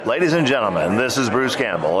Ladies and gentlemen, this is Bruce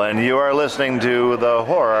Campbell, and you are listening to The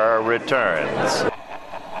Horror Returns.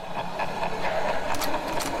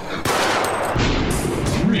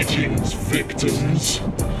 Greetings, victims.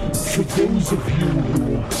 For those of you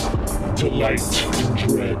who delight in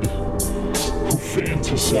dread, who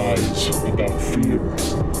fantasize about fear,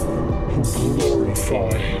 who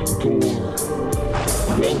glorify gore,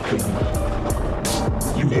 welcome.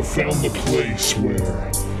 You have found the place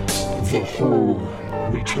where the horror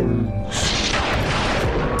returns.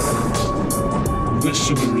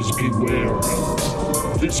 Listeners beware.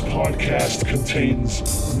 This podcast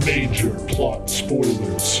contains major plot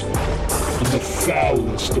spoilers and the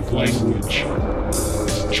foulest of language.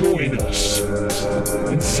 Join us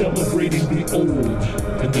in celebrating the old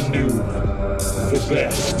and the new, the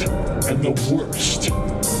best and the worst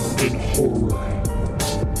in horror.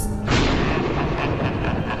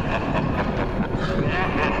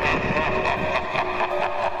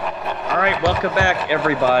 All right, welcome back,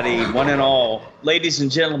 everybody, one and all, ladies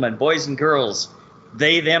and gentlemen, boys and girls,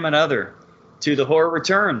 they, them, and other, to The Horror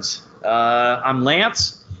Returns. I'm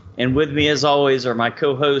Lance, and with me, as always, are my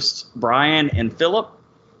co-hosts, Brian and Philip.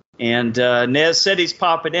 And Nez said he's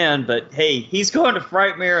popping in, but hey, he's going to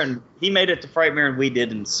Frightmare, and he made it to Frightmare, and we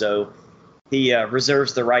didn't, so he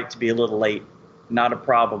reserves the right to be a little late. Not a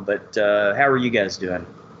problem, but how are you guys doing?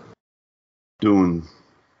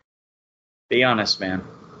 Be honest, man.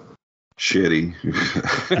 Shitty.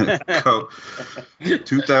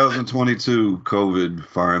 2022 COVID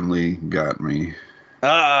finally got me.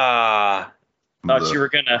 Thought you were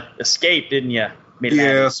going to escape, didn't you?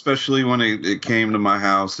 Yeah, especially when it came to my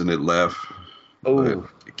house and it left. Oh,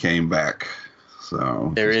 it came back.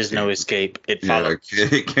 So there is no escape. It followed. Yeah,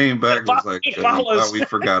 it came back. It was like, we thought we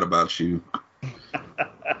forgot about you.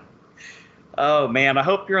 Oh, man. I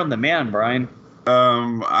hope you're on the mend, Brian.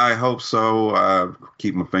 I hope so. I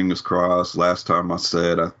keep my fingers crossed. Last time I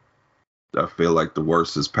said I feel like the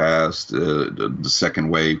worst is past. The second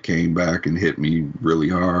wave came back and hit me really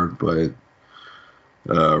hard, but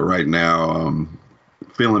right now I'm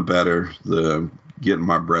feeling better. Getting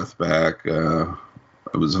my breath back. I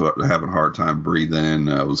was having a hard time breathing.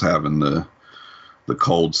 I was having the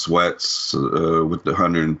cold sweats with the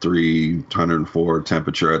 103, 104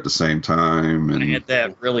 temperature at the same time. And I had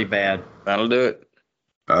that really bad. That'll do it.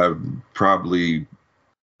 I probably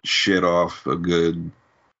shit off a good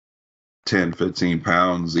 10, 15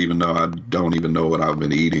 pounds, even though I don't even know what I've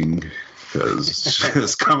been eating because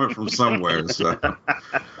it's coming from somewhere. So,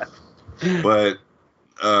 but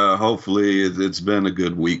hopefully it's been a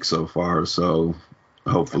good week so far. So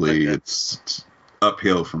hopefully it's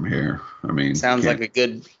uphill from here. I mean, sounds like a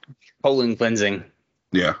good colon cleansing.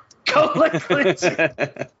 Yeah. Colon cleansing.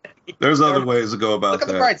 There's other ways to go about Look at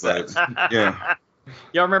that. the bright but, yeah.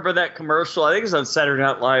 Y'all remember that commercial? I think it was on Saturday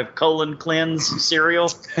Night Live. Colon cleanse cereal.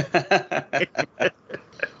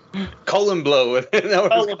 Colon blow.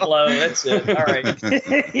 Colon blow. That's it. All right.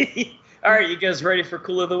 All right. You guys ready for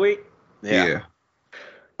Cool of the Week? Yeah.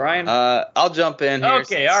 Brian? I'll jump in here.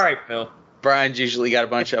 Okay. All right, Phil. Brian's usually got a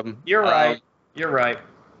bunch of them. You're right. You're right.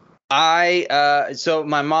 So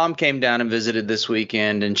my mom came down and visited this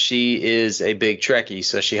weekend, and she is a big Trekkie,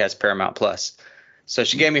 so she has Paramount Plus. So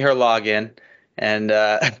she gave me her login, and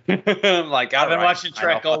I'm like, I've been watching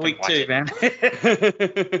Trek all week too, man.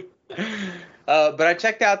 But I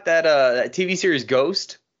checked out that TV series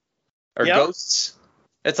Ghosts.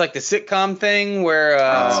 It's like the sitcom thing where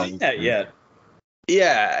I haven't seen that yet.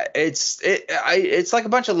 Yeah, it's like a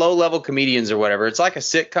bunch of low-level comedians or whatever. It's like a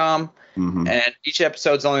sitcom. Mm-hmm. And each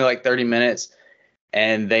episode's only like 30 minutes,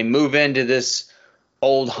 and they move into this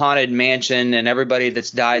old haunted mansion, and everybody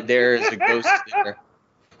that's died there is a ghost there.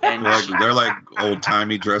 And they're like old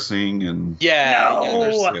timey dressing and come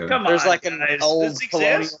there's on, like an guys. old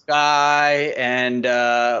colonial guy and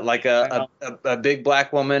like a big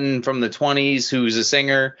black woman from the 20s who's a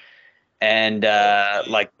singer and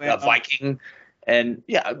like a Viking and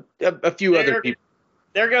a few other people.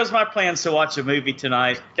 There goes my plans to watch a movie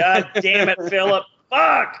tonight. God damn it, Philip.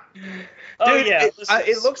 Fuck. Oh, dude, yeah.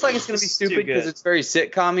 It looks like it's going to be stupid because it's very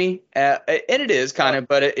sitcom-y. And it is kind of,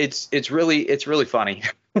 but it's really funny.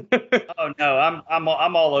 Oh, no. I'm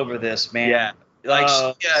all over this, man. Yeah. Like,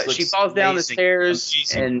 she falls down the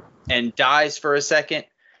stairs and dies for a second.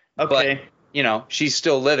 Okay. But, she's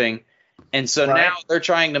still living. And so now they're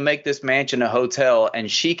trying to make this mansion a hotel,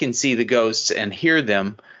 and she can see the ghosts and hear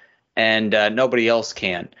them. And nobody else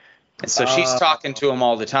can. And so she's talking to them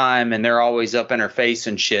all the time, and they're always up in her face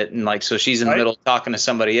and shit. And like, so she's in the middle talking to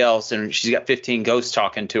somebody else, and she's got 15 ghosts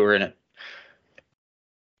talking to her, and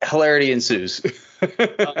hilarity ensues.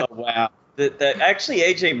 Oh, wow. Actually,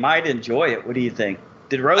 AJ might enjoy it. What do you think?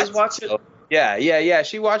 Did Rose watch it? Yeah.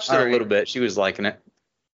 She watched it All a right. little bit. She was liking it.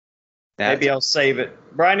 Maybe I'll save it.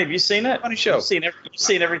 Brian, have you seen it? Funny show. You've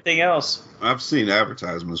seen everything else. I've seen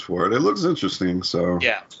advertisements for it. It looks interesting, so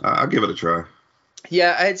Yeah. I'll give it a try.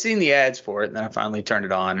 Yeah, I had seen the ads for it, and then I finally turned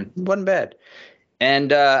it on. It wasn't bad.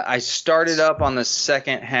 And I started up on the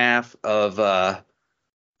second half of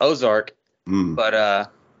Ozark,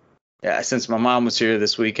 but yeah, since my mom was here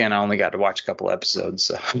this weekend, I only got to watch a couple episodes.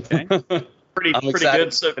 So. Okay. Pretty I'm good.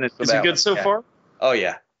 excited So, to finish with is it that good one. so Yeah. far? Oh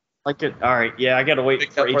yeah. Like it. All right. Yeah, I got to wait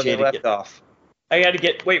Picked for up where they AJ to left get. off. I got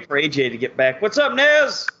to wait for AJ to get back. What's up,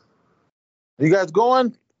 Nez? You guys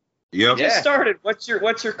going? Yep. Yeah. Just started. What's your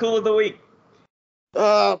cool of the week?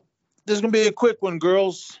 This is gonna be a quick one,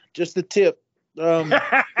 girls. Just a tip. That's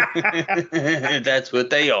what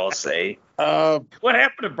they all say. What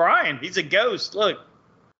happened to Brian? He's a ghost. Look.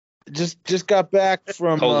 Just got back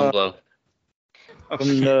from Colon blow.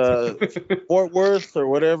 Fort Worth or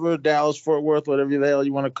whatever, Dallas, Fort Worth, whatever the hell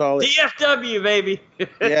you want to call it. DFW, baby.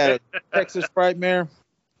 Yeah, Texas Frightmare.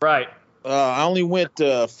 Right. I only went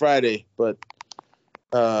Friday, but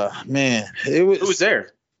man, it was. Who was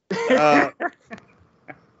there?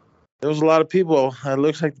 There was a lot of people. It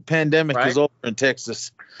looks like the pandemic is over in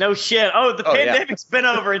Texas. No shit. Oh, the Oh, yeah. pandemic's been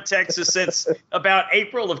over in Texas since about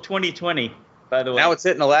April of 2020, by the way. Now it's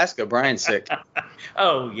hitting Alaska. Brian's sick.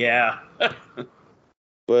 Oh, yeah.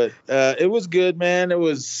 But it was good, man. It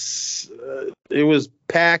was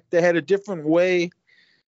packed. They had a different way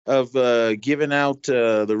of giving out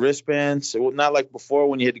the wristbands. Not like before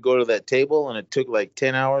when you had to go to that table and it took like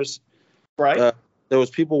 10 hours. Right. There was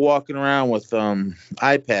people walking around with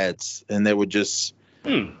iPads, and they were just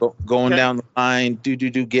going down the line,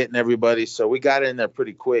 getting everybody. So we got in there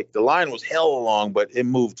pretty quick. The line was hella long, but it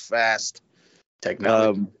moved fast.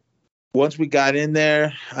 Technology. Once we got in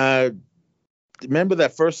there, remember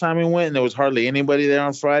that first time we went and there was hardly anybody there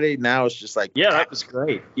on Friday? Now it's just like, Yeah, that was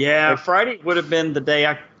great. Yeah, Friday would have been the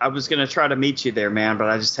day I was going to try to meet you there, man, but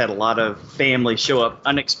I just had a lot of family show up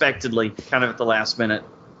unexpectedly, kind of at the last minute,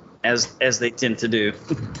 as they tend to do.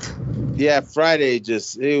 yeah, Friday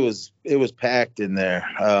it was packed in there.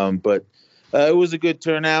 But it was a good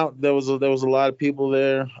turnout. There was a lot of people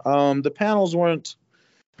there. The panels weren't.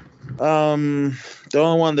 The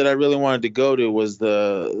only one that I really wanted to go to was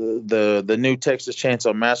the new Texas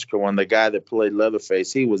Chainsaw Massacre one. The guy that played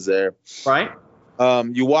Leatherface, he was there. Right.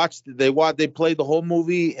 They played the whole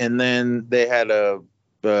movie, and then they had a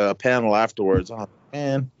panel afterwards. Oh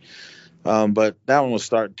man. But that one was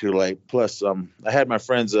starting too late. Plus, I had my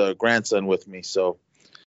friend's grandson with me, so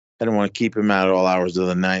I didn't want to keep him out at all hours of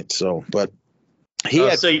the night. So, but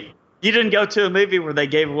So you didn't go to a movie where they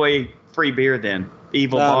gave away free beer then?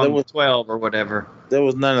 Evil Bong 12 or whatever. There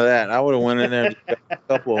was none of that. I would have went in there and got a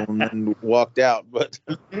couple and then walked out. But,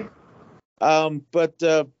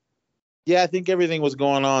 yeah, I think everything was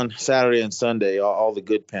going on Saturday and Sunday, all the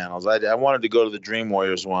good panels. I wanted to go to the Dream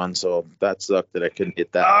Warriors one, so that sucked that I couldn't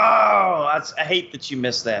get that. Oh, I hate that you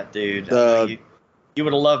missed that, dude. You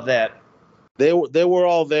would have loved that. They were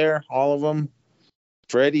all there, all of them.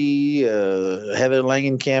 Freddie, Heather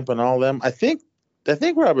Langenkamp, and all of them. I think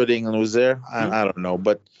Robert Englund was there. I don't know,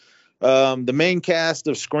 but the main cast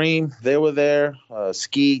of Scream, they were there.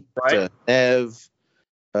 Skeet, Nev,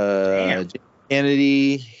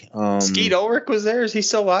 Kennedy. Skeet Ulrich was there. Is he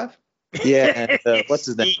still alive? Yeah. And, what's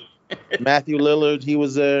his name? Matthew Lillard. He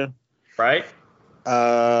was there. Right.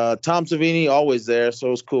 Tom Savini always there, so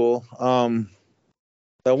it was cool.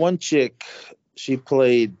 That one chick, she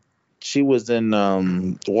was in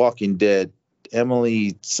The Walking Dead.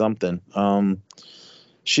 Emily something.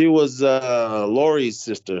 She was Laurie's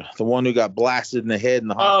sister, the one who got blasted in the head in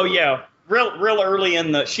the hospital. Oh yeah, real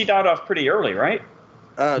early she died off pretty early, right?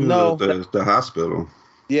 No, the hospital.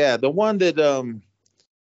 Yeah, the one that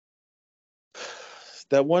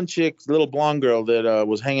one chick, little blonde girl that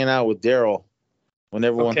was hanging out with Daryl when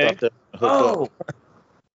everyone thought they were hooked up.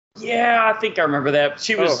 Yeah, I think I remember that.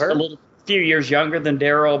 She was a few years younger than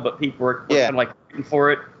Daryl, but people were kind of like waiting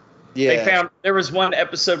for it. Yeah, there was one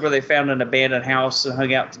episode where they found an abandoned house and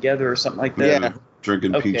hung out together or something like that. Yeah,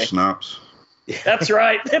 drinking peach schnapps. That's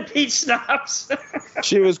right, the peach schnapps.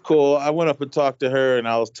 She was cool. I went up and talked to her, and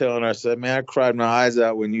I was telling her, I said, "Man, I cried my eyes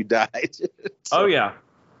out when you died." Oh yeah.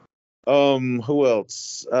 Who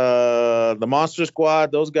else? The Monster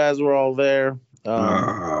Squad. Those guys were all there.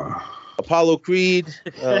 Apollo Creed.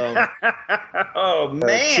 Oh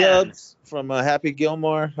man. Chubbs from Happy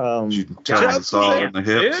Gilmore. Chubbs all in the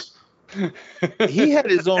hips. He had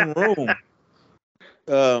his own room.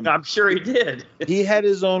 I'm sure he did. He had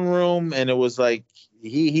his own room, and it was like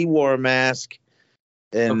he wore a mask,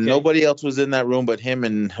 and nobody else was in that room but him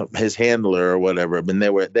and his handler or whatever. I mean,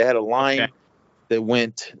 they had a line that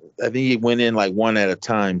went. I think he went in like one at a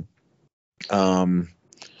time. And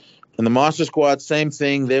the Monster Squad, same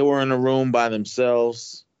thing. They were in a room by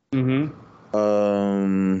themselves. Mm-hmm.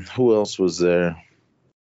 Who else was there?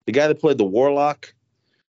 The guy that played the Warlock.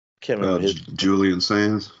 Can't remember Julian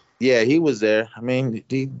Sands. Yeah, he was there. I mean,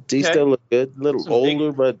 he still looked good. A little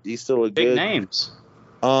older, but he still looked good. Big names.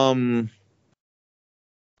 The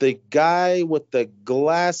guy with the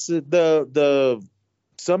glasses,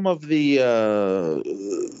 some of the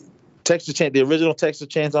the original Texas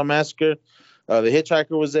Chainsaw Massacre, the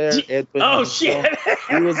Hitchhiker was there. Oh shit!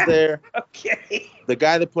 He was there. Okay. The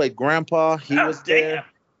guy that played Grandpa, he was there.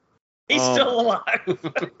 He's still alive.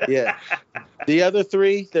 Yeah. The other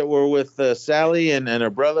three that were with Sally and her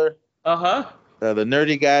brother. Uh-huh. The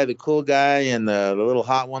nerdy guy, the cool guy, and the little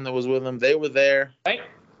hot one that was with him. They were there. Right.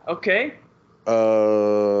 Okay.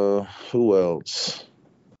 Who else?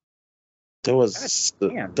 There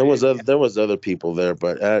was other people there,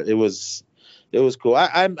 but it was cool.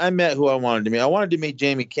 I met who I wanted to meet. I wanted to meet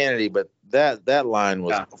Jamie Kennedy, but that line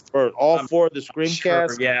was for all four of the Screamcast.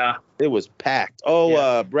 Sure, yeah. It was packed.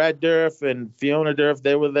 Brad Dourif and Fiona Dourif,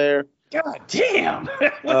 they were there. God damn.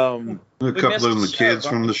 A couple of the kids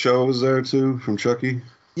from the show was there too, from Chucky.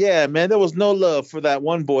 Yeah, man, there was no love for that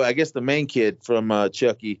one boy. I guess the main kid from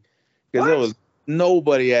Chucky, because there was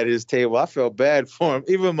nobody at his table. I felt bad for him.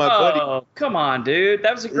 Even my buddy. Oh, come on, dude.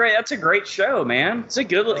 That's a great show, man. He's a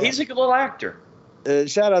good little actor.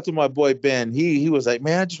 Shout out to my boy Ben. He was like,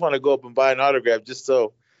 man, I just want to go up and buy an autograph just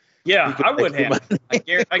so. Yeah, I would have.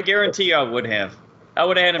 I guarantee you I would have. I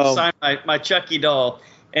would have had him sign my Chucky doll.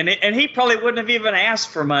 And he probably wouldn't have even asked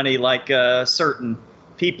for money like certain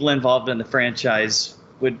people involved in the franchise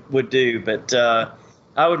would do. But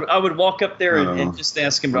I would walk up there and just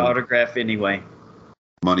ask him to autograph anyway.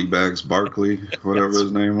 Moneybags Barkley, whatever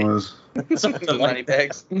his name was. Something like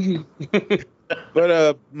Moneybags.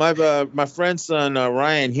 But my friend's son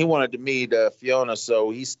Ryan, he wanted to meet Fiona,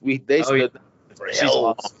 so they stood for hell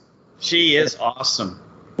long. She is awesome.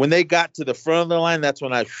 When they got to the front of the line, that's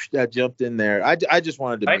when I jumped in there. I just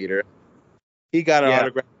wanted to meet her. He got an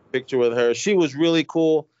autograph picture with her. She was really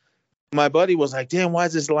cool. My buddy was like, damn, why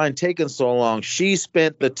is this line taking so long? She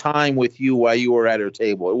spent the time with you while you were at her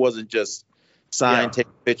table. It wasn't just sign, take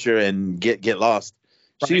a picture, and get lost.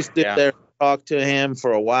 Right. She stood there and talked to him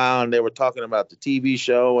for a while, and they were talking about the TV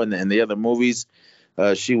show and the other movies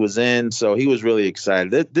she was in. So he was really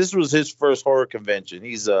excited. This was his first horror convention.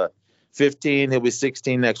 He's 15, he'll be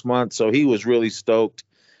 16 next month, so he was really stoked.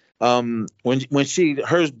 When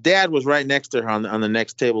her dad was right next to her on the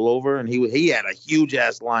next table over, and he had a huge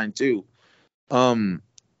ass line too. When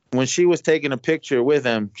she was taking a picture with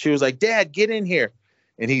him, she was like, "Dad, get in here,"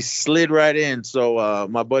 and he slid right in. So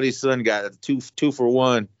my buddy's son got two for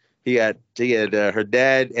one. He had her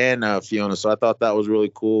dad and Fiona, so I thought that was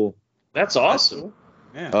really cool. That's awesome.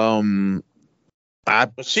 Yeah.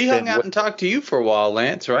 She hung out and talked to you for a while,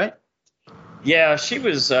 Lance, right? Yeah, she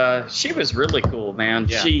was really cool, man.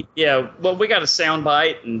 Yeah. Well, we got a sound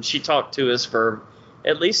bite, and she talked to us for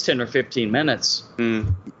at least 10 or 15 minutes.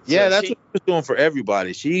 Mm. Yeah, that's what she was doing for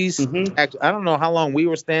everybody. She's I don't know how long we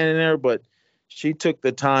were standing there, but she took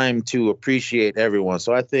the time to appreciate everyone.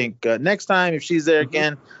 So I think next time if she's there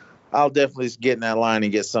again, I'll definitely get in that line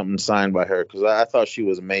and get something signed by her, because I thought she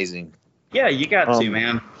was amazing. Yeah, you got to,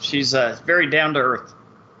 man. She's very down to earth.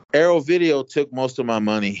 Arrow Video took most of my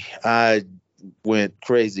money. I went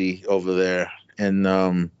crazy over there, and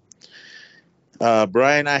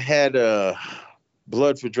Brian, I had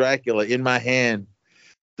Blood for Dracula in my hand,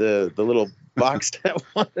 the little box that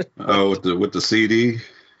one. Oh, with the CD.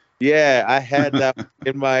 Yeah, I had that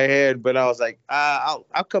in my hand, but I was like, I'll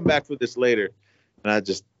come back for this later, and I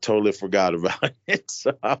just totally forgot about it.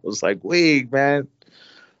 So I was like, wait, man.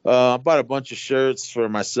 I bought a bunch of shirts for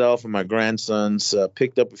myself and my grandsons.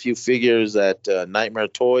 Picked up a few figures at Nightmare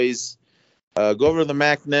Toys. Go over to the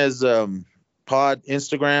Macnez Pod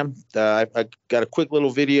Instagram. I got a quick little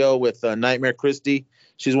video with Nightmare Christie.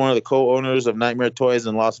 She's one of the co-owners of Nightmare Toys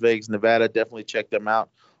in Las Vegas, Nevada. Definitely check them out.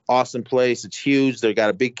 Awesome place. It's huge. They got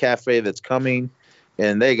a big cafe that's coming,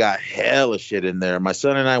 and they got hella shit in there. My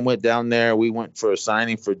son and I went down there. We went for a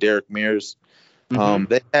signing for Derek Mears.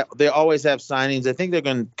 They always have signings. I think they're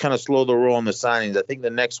going to kind of slow the roll on the signings. I think the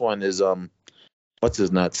next one is what's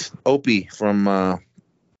his nuts? Opie from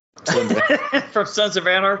from Sons of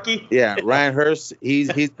Anarchy. Yeah, Ryan Hurst. He's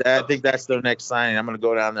I think that's their next signing. I'm going to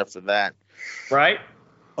go down there for that. Right.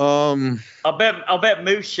 I'll bet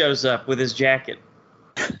Moose shows up with his jacket.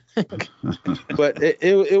 But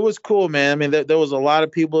it was cool, man. I mean, there was a lot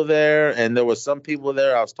of people there, and there was some people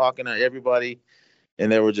there. I was talking to everybody,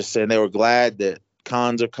 and they were just saying they were glad that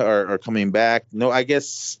cons are coming back. No, I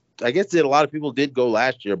guess that a lot of people did go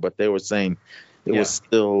last year, but they were saying it was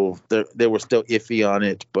still they were still iffy on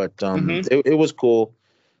it. But it was cool.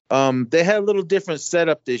 They had a little different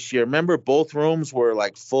setup this year. Remember, both rooms were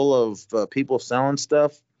like full of people selling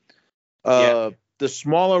stuff. The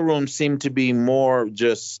smaller room seemed to be more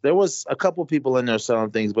just, there was a couple people in there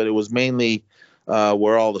selling things, but it was mainly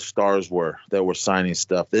where all the stars were that were signing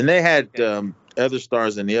stuff. And they had other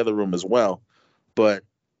stars in the other room as well. But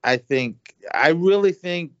I really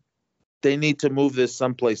think they need to move this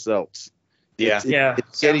someplace else. It's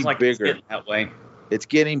getting bigger. It's getting that way. It's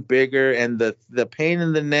getting bigger, and the pain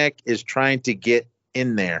in the neck is trying to get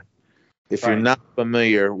in there. If you're not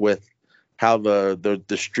familiar with how the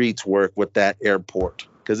streets work with that airport,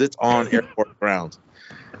 because it's on airport grounds.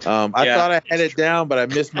 I thought I had it down, but I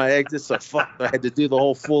missed my exit, so I had to do the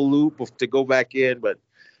whole full loop to go back in, but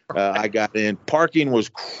I got in. Parking was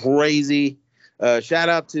crazy. Shout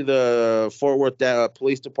out to the Fort Worth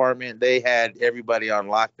Police Department. They had everybody on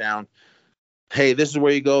lockdown. Hey, this is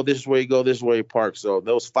where you go, this is where you go, this is where you park. So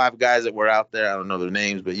those 5 guys that were out there, I don't know their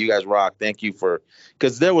names, but you guys rock. Thank you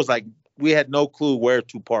because there was we had no clue where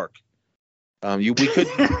to park. We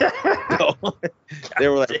couldn't. They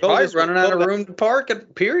were like, running out of room to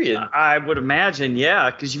park. Period. I would imagine,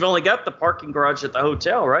 because you've only got the parking garage at the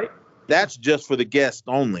hotel, right? That's just for the guests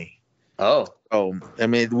only. Oh, I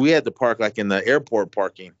mean, we had to park in the airport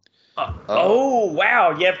parking.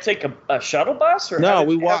 Wow! You have to take a shuttle bus, or no?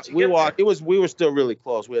 We walked. We walked. We were still really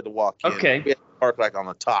close. We had to walk in. Okay. We had to park on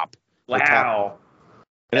the top. Wow.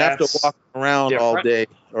 And after walking around all day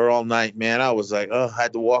or all night, man, I was like, I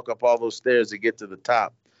had to walk up all those stairs to get to the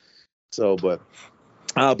top. So, but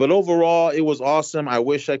overall, it was awesome. I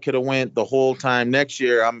wish I could have went the whole time. Next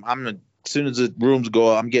year, I'm as soon as the rooms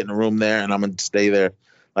go, I'm getting a room there, and I'm gonna stay there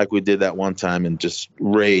like we did that one time and just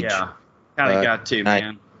rage. Yeah, kind of got to,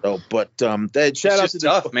 man. So, but shout out to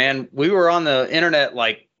stuff, man. We were on the internet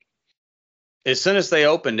as soon as they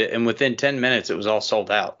opened it, and within 10 minutes, it was all sold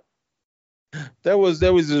out. There was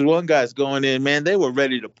this one guy's going in, man. They were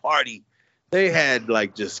ready to party. They had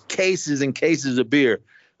just cases and cases of beer.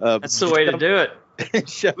 That's the way to do it.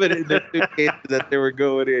 Shove it in the suitcases that they were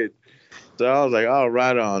going in. So I was like, oh,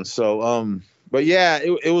 right on. So, but yeah,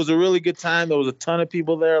 it was a really good time. There was a ton of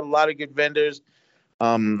people there, a lot of good vendors.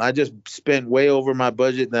 I just spent way over my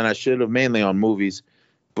budget than I should have, mainly on movies.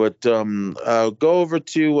 But go over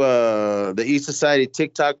to the East Society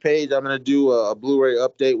TikTok page. I'm going to do a Blu-ray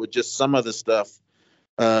update with just some of the stuff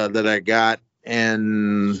that I got.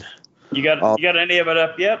 And you got any of it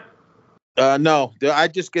up yet? No.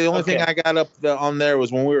 The only thing I got up on there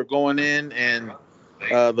was when we were going in, and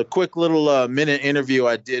the quick little minute interview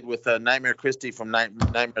I did with Nightmare Christie from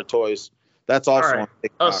Nightmare Toys. That's also on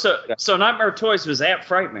TikTok. So Nightmare Toys was at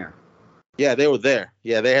Frightmare. Yeah, they were there.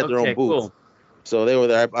 Yeah, they had their own booth. Cool. So they were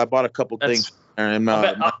there. I bought a couple things. And,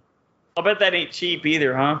 I'll bet that ain't cheap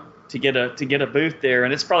either, huh? To get a booth there,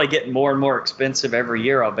 and it's probably getting more and more expensive every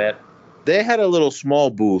year, I'll bet. They had a little small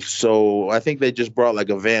booth, so I think they just brought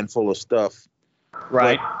a van full of stuff.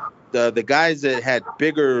 Right. But the guys that had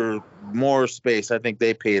bigger, more space, I think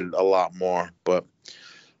they paid a lot more. But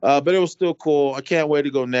it was still cool. I can't wait to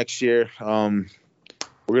go next year. We're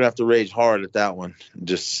gonna have to rage hard at that one.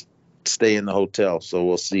 Just stay in the hotel, so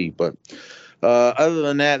we'll see. But other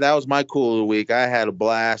than that was my cool of the week. I had a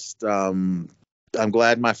blast. I'm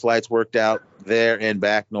glad my flights worked out there and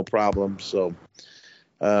back, no problem. So,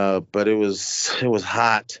 but it was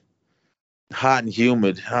hot and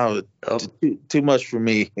humid. Too much for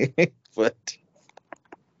me. But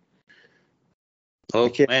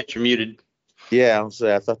man, you're muted. Yeah,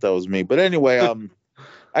 I thought that was me. But anyway,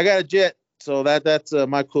 I got a jet. So that's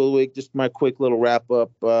my cool week. Just my quick little wrap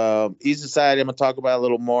up. East Society, I'm gonna talk about a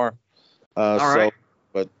little more. All right.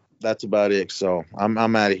 But that's about it. So I'm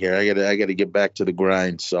out of here. I gotta get back to the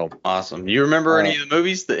grind. So awesome. You remember any of the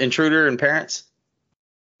movies, The Intruder and Parents?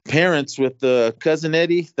 Parents with Cousin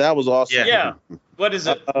Eddie. That was awesome. Yeah. What is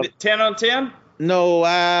it? 10 on 10? No,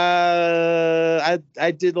 I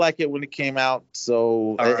did like it when it came out.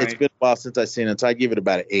 So it's been a while since I've seen it. So I give it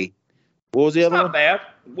about an 8. What was the other one? Not bad.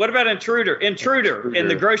 What about Intruder in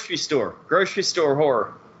the grocery store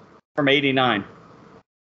horror from '89?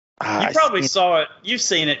 You probably saw it. You've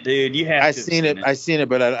seen it, dude. You have. I seen it,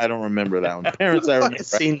 but I don't remember that one. Parents, I remember. I've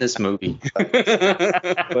seen this movie.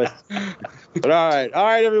 but all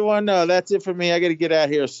right, everyone. That's it for me. I got to get out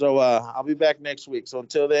here, so I'll be back next week. So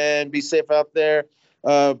until then, be safe out there.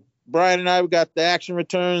 Brian and I, we got the action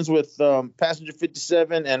returns with Passenger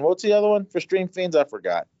 57, and what's the other one for Stream Fiends? I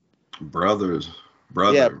forgot. Brothers.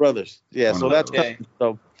 Yeah, Brothers. Yeah, so that's Okay.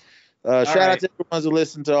 coming. So shout out to everyone who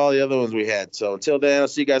listened to all the other ones we had. So until then, I'll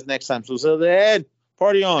see you guys next time. So until then,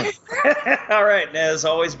 party on. All right, Nez,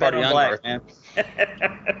 always bet Party on on, black,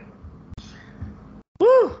 man.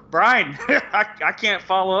 Woo, Brian, I can't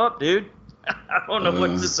follow up, dude. I don't know what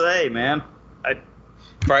to say, man.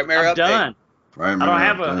 Frightmare I'm update. done. Right,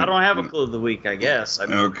 I don't have a clue of the week, I guess. I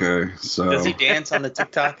mean, Okay, so Does he dance on the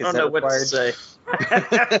TikTok? I Is don't know that what to required? say.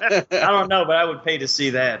 I don't know, but I would pay to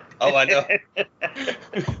see that. Oh, I know.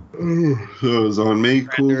 so it's on me.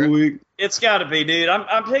 Cool of the week. It's got to be, dude.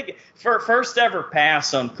 I'm taking first ever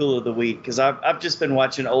pass on Cool of the Week because I've just been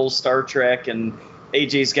watching old Star Trek, and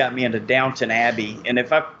AJ's got me into Downton Abbey. And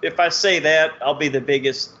if I say that, I'll be the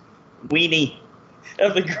biggest weenie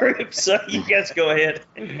of the group. So you guys go ahead.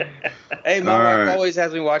 Hey, my All wife right. always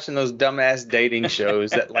has me watching those dumbass dating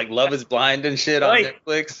shows that like Love Is Blind and shit on Right.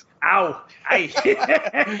 Netflix. Ow!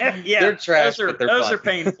 Yeah, They're trash, Those but they're those fun. are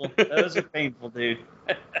painful. Those are painful, dude.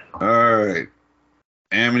 All right,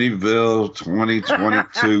 Amityville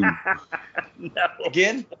 2022. No.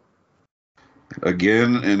 Again?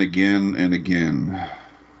 Again and again and again.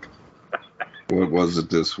 What was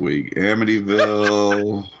it this week?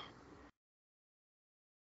 Amityville.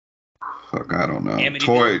 Fuck, I don't know.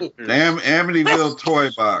 Amityville. Amityville toy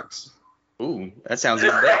box. Ooh, that sounds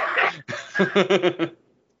good.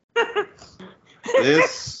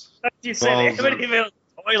 This You said falls in- Amityville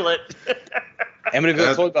toilet. Amityville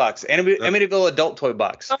That- toy box. Amityville adult toy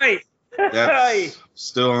box. Hey. Hey. That's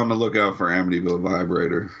still on the lookout for Amityville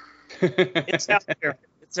vibrator. It's out there.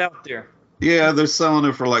 It's out there. Yeah, they're selling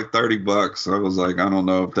it for like $30. I was like, I don't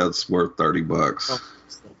know if that's worth $30.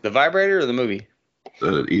 The vibrator or the movie?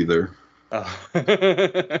 Either.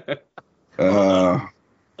 Oh.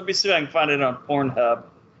 Let me see if I can find it on Pornhub.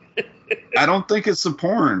 I don't think it's a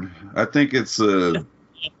porn. I think it's a.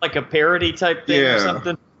 Like a parody type thing Yeah. or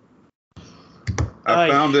something. I Aye.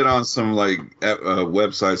 found it on some like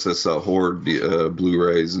websites that sell horror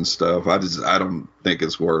Blu-rays and stuff. I don't think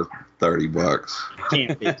it's worth $30.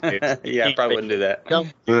 Can't be, dude. Yeah, I probably wouldn't do that.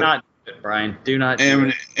 Do not do it, Brian. Do not do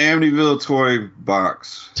it. Amityville toy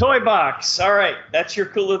box. Toy box. All right. That's your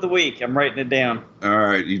cool of the week. I'm writing it down. All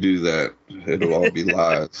right, you do that. It'll all be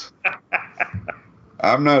lies.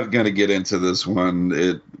 I'm not gonna get into this one.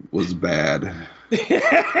 It was bad.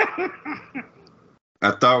 I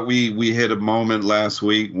thought we hit a moment last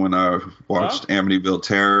week when I watched Amityville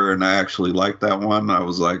Terror, and I actually liked that one. I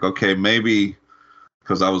was like, okay, maybe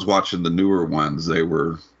because I was watching the newer ones, they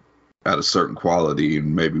were at a certain quality,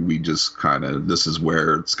 and maybe we just kind of, this is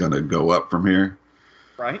where it's going to go up from here.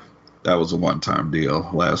 Right? That was a one-time deal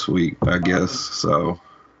last week, I guess. So,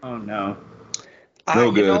 Oh, no. No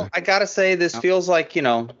good. I gotta say, this feels like,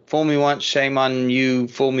 fool me once, shame on you,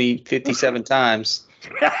 fool me 57 times.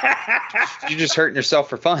 You're just hurting yourself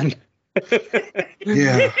for fun.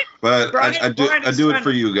 yeah, but Brian- I Brian is do it trying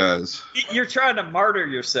for to- you guys. You're trying to martyr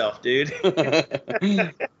yourself, dude.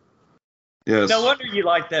 Yes. No wonder you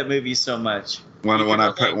like that movie so much. When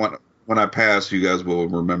I pass, you guys will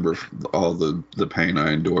remember all the pain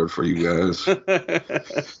I endured for you guys.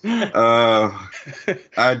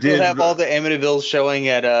 I did. We'll have all the Amityville showing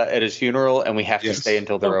at his funeral, and we have to Yes. stay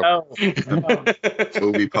until they're over. Oh,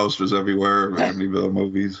 movie posters everywhere of Amityville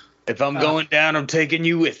movies. If I'm going down, I'm taking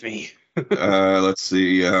you with me. Let's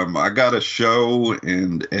see. I got a show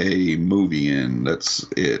and a movie in. That's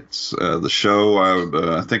it. The show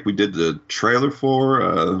I think we did the trailer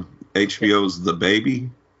for HBO's The Baby.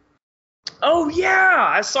 Oh, yeah.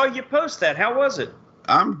 I saw you post that. How was it?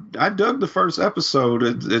 I dug the first episode.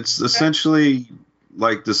 It's essentially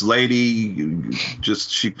like this lady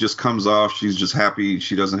she just comes off. She's just happy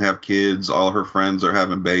she doesn't have kids. All her friends are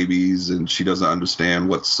having babies, and she doesn't understand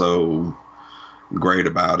what's so great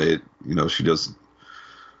about it. She just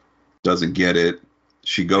doesn't get it.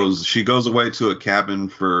 She goes away to a cabin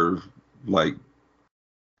for like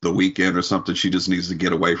the weekend or something. She just needs to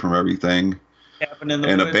get away from everything. Happened in the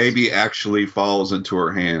And a woods? baby actually falls into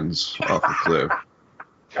her hands off a cliff.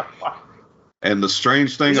 And the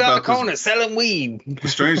strange thing He's on the about corner selling weed. the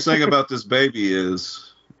strange thing about this baby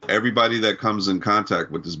is everybody that comes in contact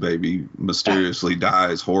with this baby mysteriously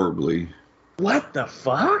dies horribly. What the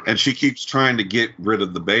fuck? And she keeps trying to get rid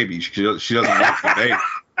of the baby. She doesn't want the baby.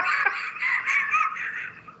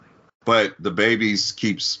 But the baby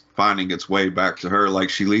keeps finding its way back to her. Like,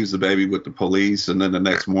 she leaves the baby with the police, and then the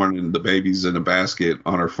next morning the baby's in a basket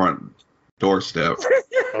on her front doorstep.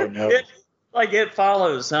 Oh no! Like It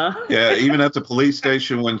Follows, huh? Yeah, even at the police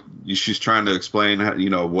station when she's trying to explain how,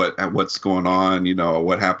 what's going on,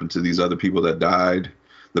 what happened to these other people that died.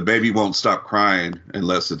 The baby won't stop crying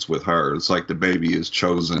unless it's with her. It's like the baby has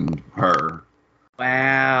chosen her.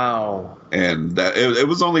 Wow. And that it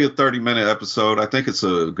was only a 30-minute episode. I think it's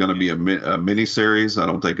going to be a mini series. I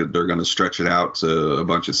don't think they're going to stretch it out to a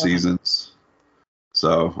bunch of seasons.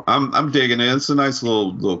 So I'm digging it. It's a nice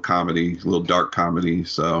little comedy, little dark comedy.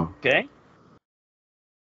 So okay.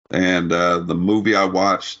 And the movie I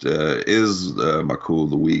watched is my cool of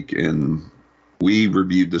the week, and we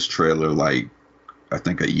reviewed this trailer I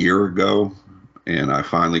think a year ago, and I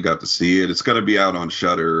finally got to see it. It's going to be out on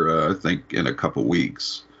Shudder, I think, in a couple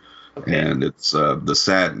weeks. Okay. And it's The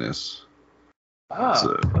Sadness.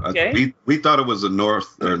 Oh, okay. We thought it was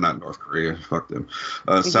not North Korea, fuck them,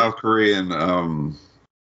 South Korean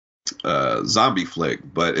zombie flick,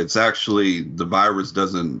 but it's actually the virus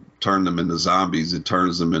doesn't turn them into zombies. It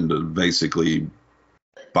turns them into basically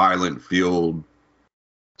violent fueled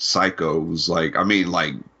psychos.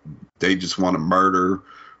 They just want to murder,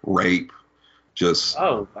 rape, just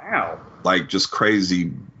oh wow, just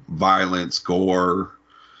crazy violence, gore.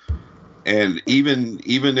 And even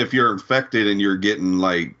if you're infected and you're getting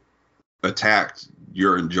attacked,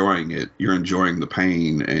 you're enjoying it. You're enjoying the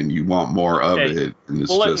pain, and you want more of it. And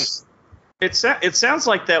it's It sounds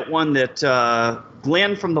like that one that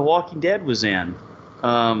Glenn from The Walking Dead was in.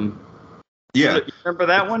 Yeah, you remember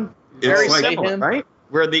that one? Very similar, right?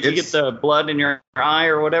 Where you get the blood in your eye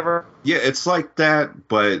or whatever. Yeah, it's like that,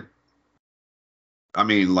 but I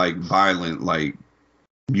mean, violent,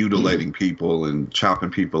 mutilating people and chopping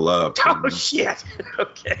people up. Oh shit!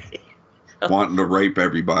 Okay. Wanting to rape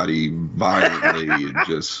everybody violently and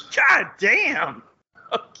just. God damn.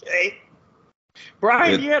 Okay.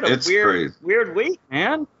 Brian, you had a weird week,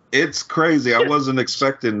 man. It's crazy. I wasn't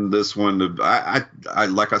expecting this one to. I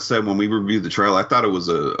like I said when we reviewed the trailer, I thought it was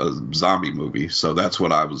a zombie movie, so that's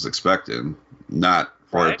what I was expecting. Not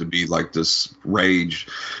for it to be like this rage.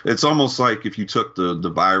 It's almost like if you took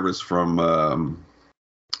the virus from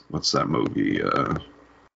what's that movie?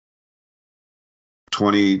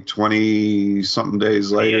 20 something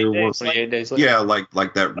days later. 28 days later. Yeah,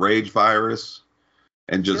 like that rage virus,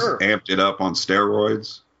 and just amped it up on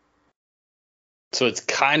steroids. So it's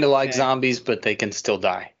kind of like zombies, but they can still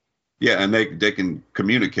die. Yeah, and they can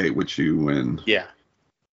communicate with you, and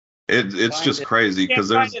it's just crazy because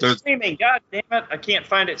there's streaming. God damn it, I can't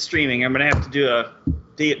find it streaming. I'm gonna have to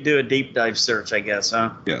do a deep dive search, I guess,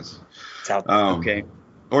 huh? Yes. Okay.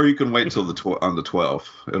 Or you can wait till on the 12th.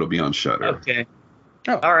 It'll be on Shudder. Okay.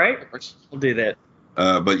 Oh, all right. We'll do that.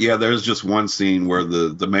 But yeah, there's just one scene where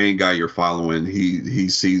the main guy you're following, he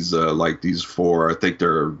sees these four, I think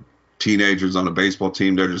they're teenagers on a baseball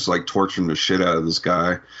team. They're just torturing the shit out of this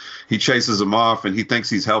guy. He chases them off, and he thinks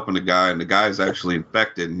he's helping the guy, and the guy's actually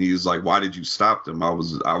infected. And he's like, "Why did you stop them? I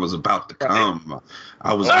was about to come.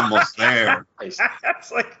 I was almost there."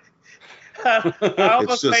 That's like. I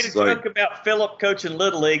almost made a joke about Philip coaching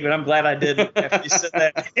Little League, but I'm glad I didn't after you said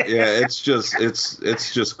that. Yeah, it's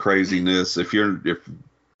just craziness. If you're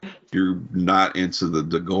not into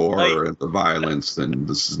the gore and the violence, then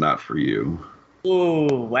this is not for you. Oh,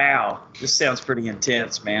 wow. This sounds pretty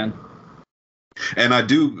intense, man. And I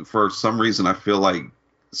do, for some reason, I feel like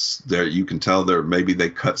you can tell maybe they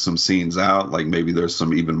cut some scenes out. Maybe there's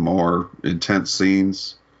some even more intense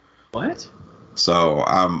scenes. What? So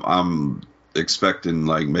I'm expecting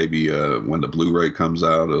maybe when the Blu-ray comes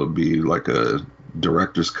out, it'll be a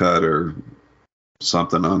director's cut or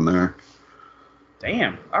something on there.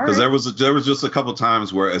 Damn. All right. Because there was just a couple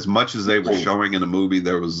times where, as much as they were showing in the movie,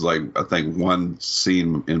 there was I think one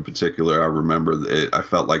scene in particular I remember I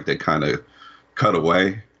felt like they kind of cut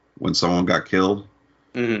away when someone got killed.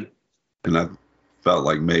 Mm-hmm. And I felt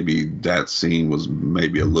like maybe that scene was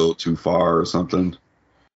maybe a little too far or something.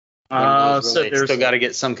 So there's still got to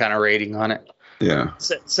get some kind of rating on it. Yeah.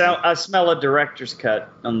 So I smell a director's cut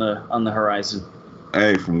on the horizon.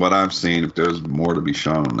 Hey, from what I've seen, if there's more to be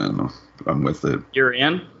shown, then I'm with it. You're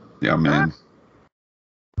in? Yeah, I'm in.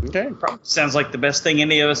 Okay. Sounds like the best thing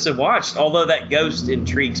any of us have watched. Although that Ghost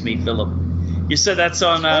intrigues me, Philip. You said that's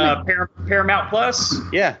on Paramount Plus?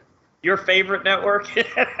 Yeah. Your favorite network?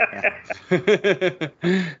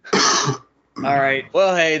 All right.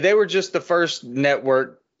 Well, hey, they were just the first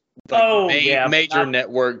network, major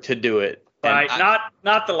network to do it. Right,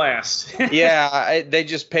 not the last. Yeah, they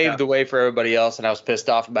just paved the way for everybody else, and I was pissed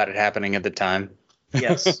off about it happening at the time.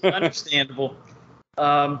 Yes, understandable.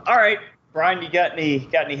 All right, Brian, you got any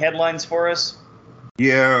headlines for us?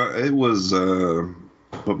 Yeah, it was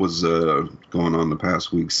what was going on the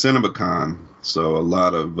past week? CinemaCon. So a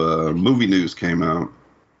lot of movie news came out.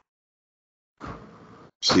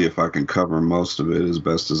 See if I can cover most of it as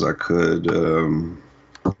best as I could.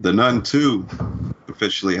 The Nun 2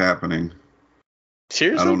 officially happening.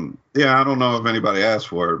 Seriously? I don't know if anybody asked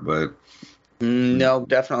for it, but no,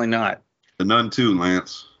 definitely not. The Nun 2,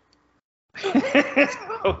 Lance.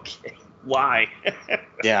 Okay. Why?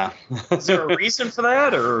 Yeah. Is there a reason for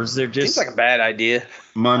that, or is there just Seems like a bad idea.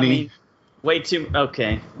 Money. I mean, way too.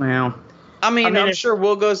 Okay. Well, I'm sure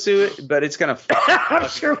we'll go see it, but it's gonna I'm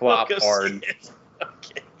sure we'll flop go hard. see it.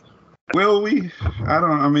 Okay. Will we?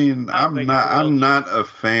 I'm not a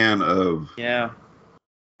fan of. Yeah.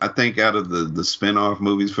 I think out of the spin-off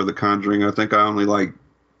movies for The Conjuring, I think I only like,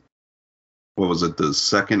 what was it, the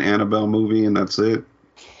second Annabelle movie, and that's it?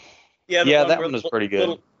 Yeah, Yeah, that one was pretty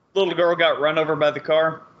good. Little girl got run over by the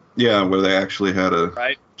car. Yeah, where they actually had a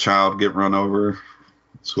Right. child get run over.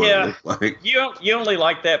 That's what it looked like. You only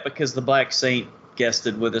like that because the Black Saint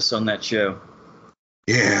guested with us on that show.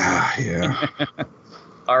 Yeah.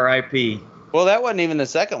 R.I.P. Well, that wasn't even the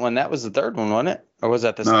second one. That was the third one, wasn't it? Or was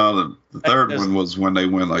that the second? No, the third one was when they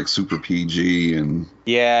went like super PG and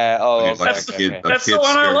Yeah. Oh, Like, okay, like okay, okay. That's the kid's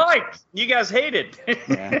one I scared. like. You guys hate it.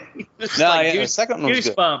 Yeah. It's No, like yeah, the second one was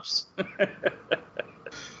good. goosebumps.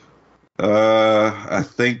 I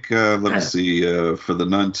think let me see. For the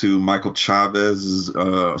Nun 2, Michael Chavez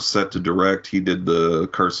is set to direct. He did the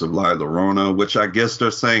Curse of La Llorona, which I guess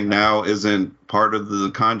they're saying now isn't part of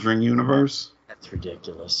the Conjuring universe, That's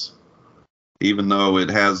ridiculous. even though it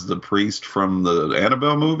has the priest from the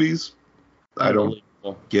Annabelle movies. I don't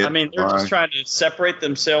Unbelievable. get I mean, they're why. just trying to separate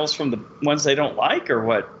themselves from the ones they don't like, or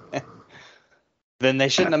what? Then they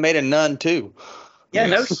shouldn't have made a Nun too. Yeah,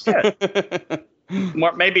 Yes. no shit.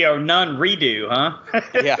 Maybe a nun redo, huh?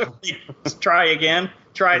 Yeah. Let's try again.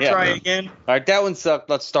 Try again. All right, that one sucked.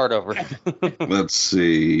 Let's start over. Let's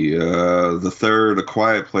see. The third A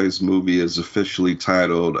Quiet Place movie is officially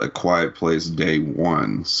titled A Quiet Place Day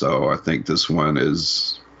 1. So I think this one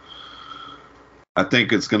is. I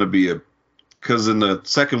think it's going to be because in the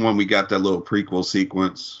second one we got that little prequel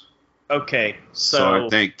sequence. Okay, So I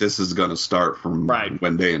think this is going to start from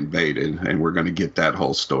when they invaded, and we're going to get that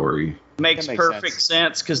whole story. makes That makes perfect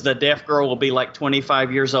sense because the deaf girl will be like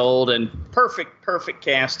 25 years old and perfect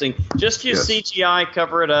casting. Just use CGI,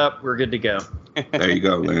 cover it up. We're good to go. There you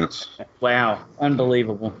go, Lance. Wow,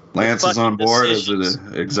 unbelievable. Lance is on board as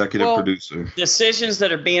an executive producer. Decisions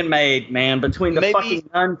that are being made, man, between the Maybe- fucking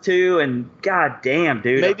Nun 2 and goddamn,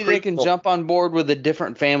 dude. Maybe they can jump on board with a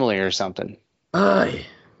different family or something.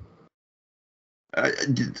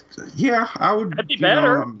 Yeah, I would. That'd be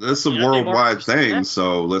better. It's a Yeah, it'd be more worldwide interesting, thing, yeah.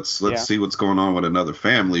 so let's see what's going on with another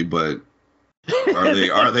family. But are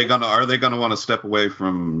they gonna want to step away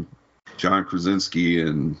from John Krasinski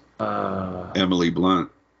and Emily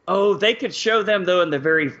Blunt? Oh, they could show them though in the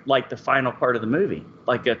the final part of the movie,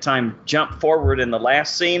 like a time jump forward in the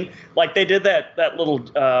last scene, like they did that little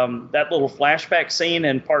flashback scene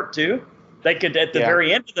in part 2. They could at the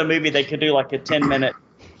very end of the movie they could do like a 10-minute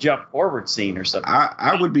jump forward scene or something.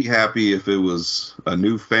 I would be happy if it was a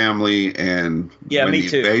new family and when me the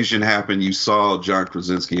too. invasion happened, you saw John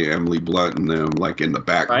Krasinski and Emily Blunt and them like in the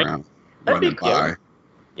background That'd be running cool. by.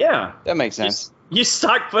 Yeah, That makes sense. you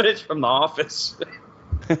stock footage from The Office.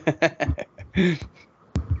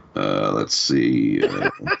 Let's see. I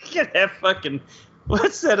could have fucking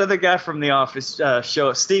what's that other guy from The Office show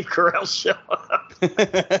up? Steve Carell show up.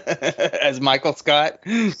 As Michael Scott?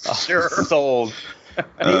 Sure. Sold.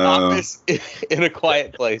 The Office in a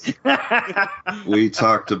Quiet Place. We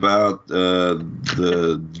talked about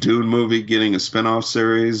the Dune movie getting a spinoff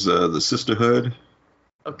series, The Sisterhood.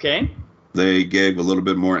 Okay. They gave a little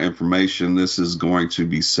bit more information. This is going to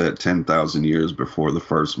be set 10,000 years before the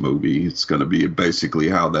first movie. It's going to be basically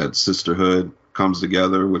how that sisterhood comes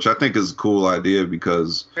together, which I think is a cool idea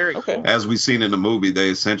because Very cool. as we've seen in the movie, they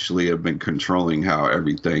essentially have been controlling how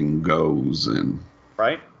everything goes. And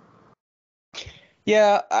Right?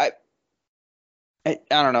 Yeah, I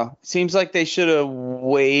don't know. Seems like they should have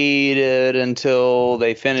waited until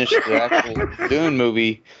they finished the actual Dune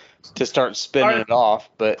movie to start spinning it off.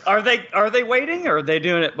 But Are they waiting or are they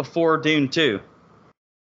doing it before Dune 2?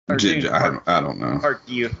 Or Dune I don't know. Part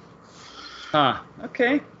you. Huh.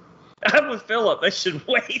 Okay. I'm with Philip. They should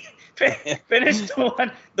wait. Finish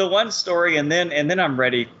the one story and then I'm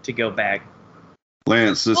ready to go back.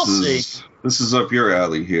 Lance, We'll see. this is up your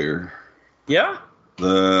alley here. Yeah?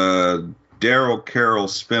 The Daryl Carroll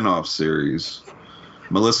spinoff series.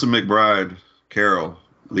 Melissa McBride Carroll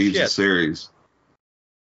leads the Shit. series.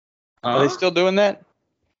 are they still doing that?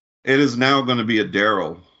 It is now going to be a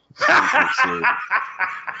Daryl series.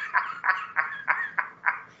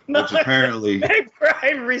 which apparently, Meg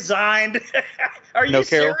Ryan resigned. Are you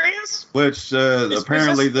serious? Which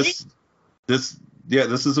apparently this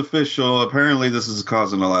is official. Apparently this is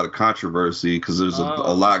causing a lot of controversy because there's a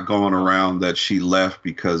lot going around that she left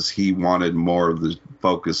because he wanted more of the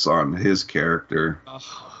focus on his character. Oh,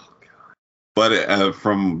 God. But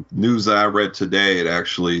from news I read today, it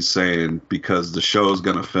actually saying because the show is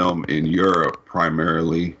going to film in Europe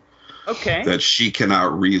primarily, that she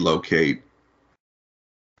cannot relocate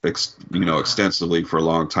extensively for a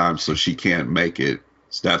long time, so she can't make it.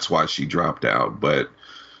 So that's why she dropped out. But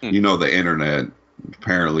the internet,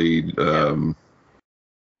 apparently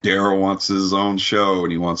Daryl wants his own show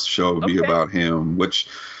and he wants the show to be about him, which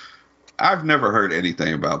I've never heard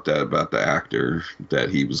anything about that, about the actor, that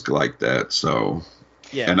he was like that. So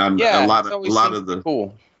a lot of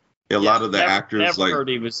the actors, never like, heard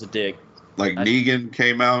he was a dick. Like Negan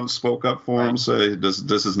came out and spoke up for him, so this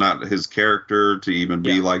is not his character to even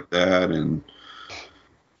be like that, and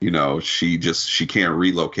she can't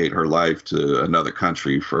relocate her life to another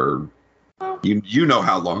country for you know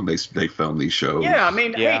how long they film these shows. Yeah, I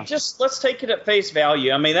mean, hey, just let's take it at face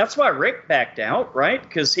value. I mean, that's why Rick backed out, right?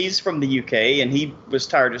 Because he's from the UK and he was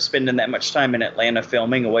tired of spending that much time in Atlanta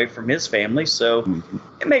filming away from his family, so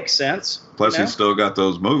it makes sense. Plus, he's still got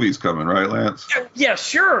those movies coming, right, Lance? Yeah,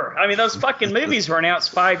 sure. I mean, those fucking movies were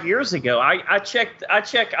announced 5 years ago. I check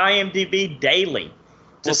IMDb daily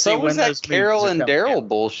to see when that those Carol and Daryl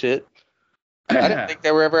bullshit. I didn't think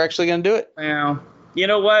they were ever actually going to do it. Well, you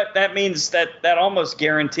know what? That means that almost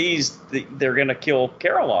guarantees they're going to kill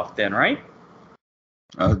Carol off then, right?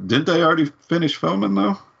 Didn't they already finish filming,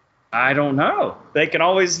 though? I don't know. They can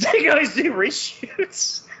always do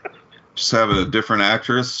reshoots. Just have a different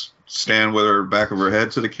actress stand with her back of her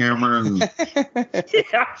head to the camera. And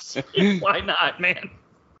yeah, why not, man?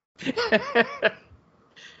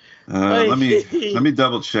 Let me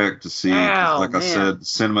double check to see. I said,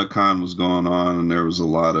 CinemaCon was going on, and there was a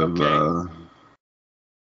lot of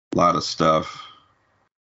stuff,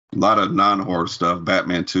 a lot of non-horror stuff.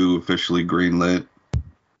 Batman 2 officially greenlit.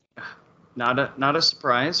 Not a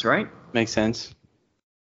surprise, right? Makes sense.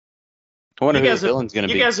 I wonder who the villain's going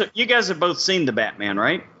to be. You guys have both seen the Batman,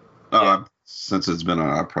 right? Since it's been on,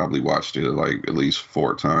 I probably watched it like at least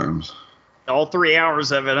 4 times. All 3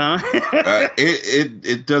 hours of it, huh?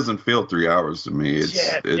 It doesn't feel 3 hours to me.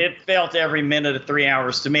 It felt every minute of 3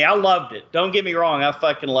 hours to me. I loved it. Don't get me wrong, I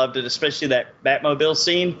fucking loved it, especially that Batmobile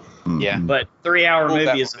scene. Yeah. But 3 hour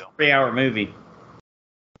movie is a 3 hour movie.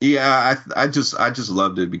 Yeah, I just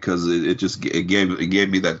loved it because it gave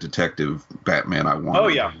me that detective Batman I wanted. Oh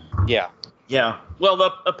yeah. Yeah.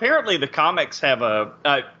 Well, apparently the comics have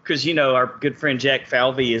because our good friend Jack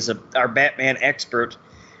Falvey is our Batman expert.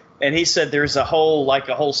 And he said there's a whole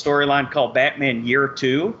storyline called Batman Year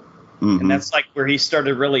 2. And that's like where he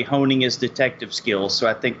started really honing his detective skills. So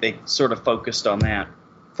I think they sort of focused on that,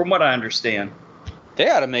 from what I understand. They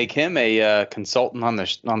ought to make him a consultant on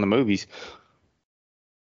the movies.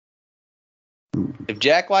 If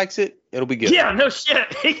Jack likes it, it'll be good. Yeah, no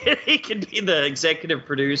shit. He could be the executive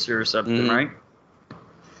producer or something, right?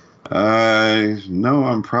 No,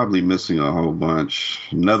 I'm probably missing a whole bunch.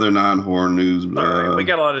 Another non-horror news. All right, we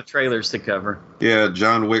got a lot of trailers to cover. Yeah,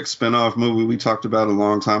 John Wick spinoff movie we talked about a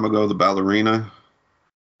long time ago, The Ballerina.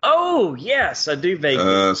 Oh, yes, I do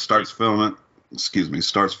vaguely. Starts filming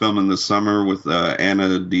this summer with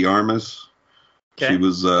Ana de Armas. Okay. She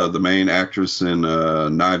was the main actress in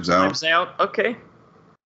Knives Out. Knives Out, okay.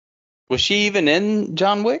 Was she even in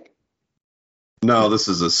John Wick? No, this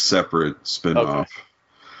is a separate spinoff. Okay.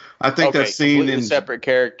 I think that scene in separate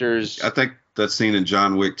characters. I think that scene in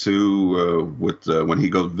John Wick 2 with when he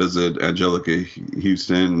goes visit Angelica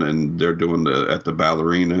Houston and they're doing at the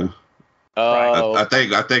Ballerina. Oh, I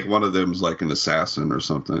think one of them is like an assassin or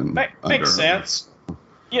something. Makes sense.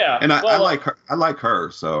 Yeah, and I like her. I like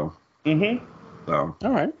her. So. So.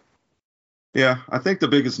 All right. Yeah, I think the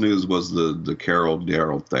biggest news was the Carol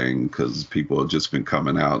Daryl thing because people have just been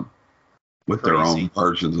coming out with their own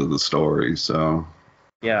versions of the story. So.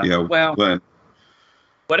 Yeah. Well.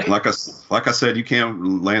 Like I said,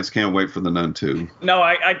 Lance can't wait for the Nun 2. No,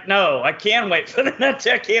 I can wait for the Nun 2.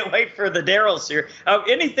 I can't wait for the Daryl series.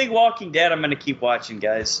 Anything Walking Dead, I'm going to keep watching,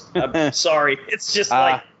 guys. I'm sorry. It's just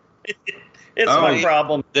it's my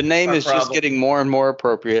problem. The name is just getting more and more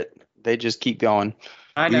appropriate. They just keep going.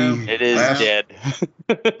 I know. It is dead.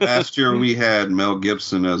 Last year we had Mel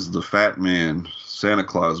Gibson as the Fat Man Santa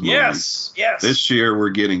Claus movie. Yes. This year we're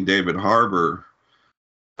getting David Harbour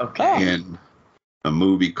in a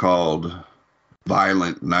movie called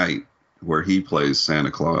Violent Night where he plays Santa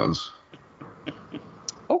Claus.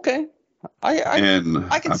 Okay.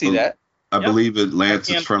 I can see that. I believe it, Lance.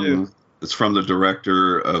 It's from the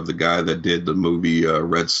director of the guy that did the movie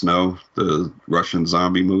Red Snow, the Russian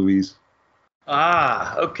zombie movies.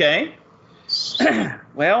 Ah, okay.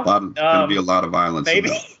 Well, gonna be a lot of violence.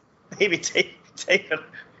 Maybe take it.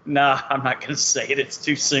 Nah, I'm not gonna say it. It's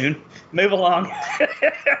too soon. Move along.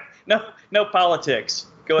 No politics.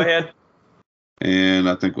 Go ahead. And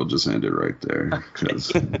I think we'll just end it right there.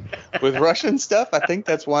 With Russian stuff, I think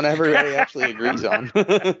that's one everybody actually agrees on.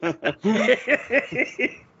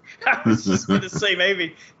 I was just going to say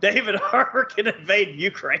maybe David Harbour can invade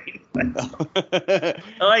Ukraine.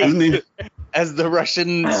 As the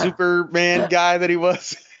Russian Superman guy that he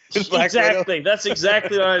was. Exactly. That's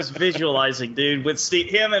exactly what I was visualizing, dude, with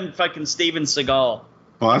him and fucking Steven Seagal.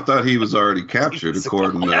 Well, I thought he was already captured,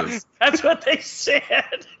 according to... That's what they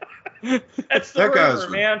said. That's the rumor,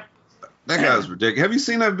 man. That guy's ridiculous. Have you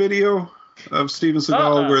seen that video of Steven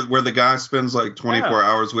Seagal where the guy spends like 24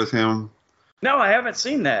 hours with him? No, I haven't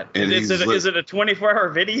seen that. Is it a 24-hour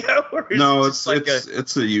video? Or no, it's a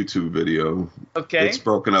YouTube video. Okay. It's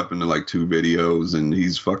broken up into like 2 videos, and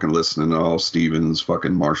he's fucking listening to all Steven's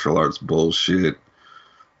fucking martial arts bullshit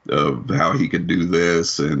of how he could do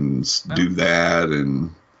this and do that,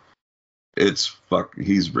 and he's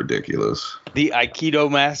ridiculous. The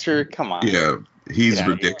Aikido master? Come on. Yeah, he's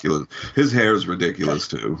ridiculous. His hair is ridiculous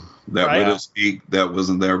too. That widow's peak that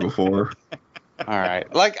wasn't there before. All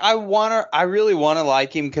right. Like I really want to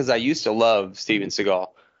like him because I used to love Steven Seagal.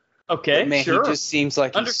 Okay, but man, sure. He just seems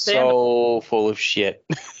like he's so full of shit.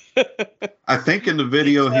 I think in the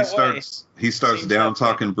video he starts down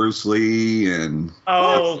talking Bruce Lee and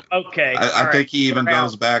okay. I think he even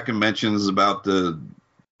goes back and mentions about the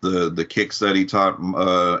kicks that he taught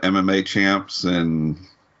MMA champs, and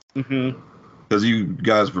because you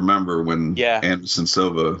guys remember when Anderson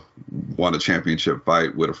Silva won a championship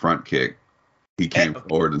fight with a front kick, he came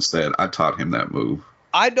forward and said, "I taught him that move."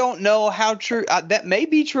 I don't know how true that may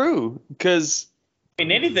be true, because I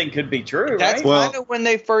mean, anything could be true. That's right? kind of when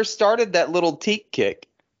they first started that little teak kick.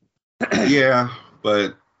 Yeah,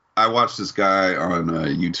 but I watched this guy on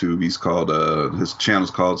YouTube. He's called his channel's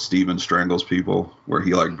called Steven Strangles People, where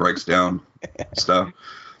he like breaks down stuff.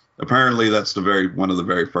 Apparently, that's one of the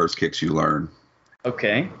very first kicks you learn.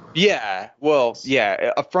 Okay. Yeah. Well,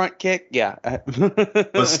 yeah, a front kick. Yeah.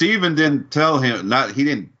 But Steven didn't tell him he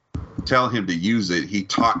didn't tell him to use it. He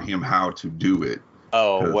taught him how to do it.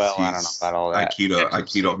 Oh well, I don't know about all that.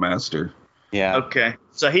 Aikido master. Yeah. Okay.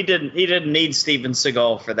 So he didn't need Steven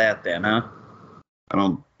Seagal for that then, huh? I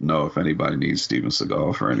don't know if anybody needs Steven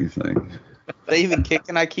Seagal for anything. They even kick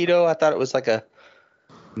in Aikido? I thought it was like a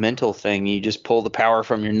mental thing. You just pull the power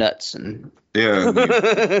from your nuts and you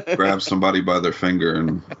grab somebody by their finger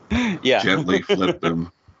and gently flip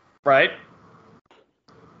them. Right.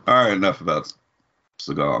 All right, enough about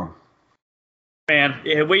Seagal. Man,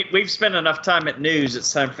 we've spent enough time at news.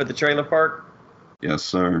 It's time for the trailer park. Yes,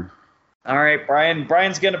 sir. All right, Brian.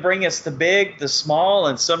 Brian's going to bring us the big, the small,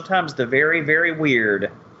 and sometimes the very, very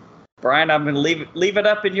weird. Brian, I'm going to leave it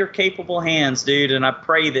up in your capable hands, dude, and I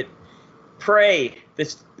pray that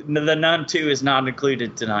the Nun 2 is not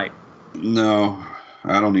included tonight. No,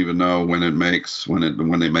 I don't even know when they make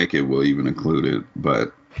it, we'll even include it.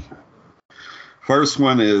 But first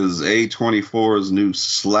one is A24's new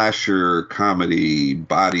slasher comedy,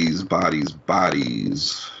 Bodies, Bodies,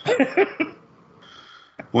 Bodies.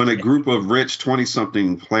 When a group of rich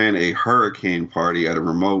 20-something plan a hurricane party at a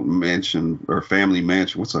remote mansion or family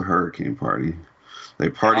mansion. What's a hurricane party?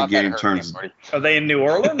 The party game turns. Are they in New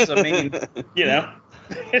Orleans? I mean, you know.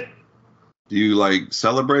 Do you like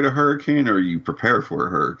celebrate a hurricane or you prepare for a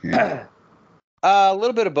hurricane? A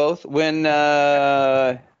little bit of both. When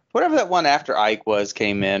whatever that one after Ike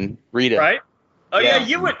came in, Rita. Right. Oh yeah,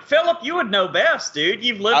 Philip, you would know best, dude.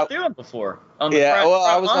 You've lived through them before. I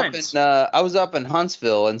was up in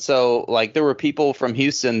Huntsville, and so like there were people from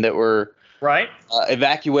Houston that were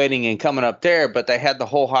evacuating and coming up there, but they had the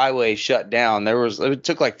whole highway shut down. It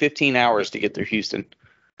took like 15 hours to get through Houston.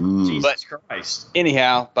 Jesus Christ.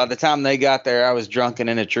 Anyhow, by the time they got there, I was drunken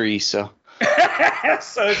in a tree. So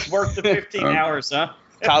so it's worth the 15 hours, huh?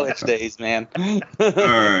 College days, man. All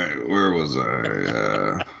right, where was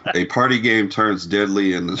I? A party game turns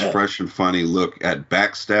deadly in this fresh and funny look at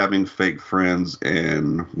backstabbing fake friends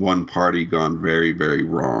and one party gone very, very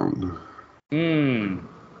wrong.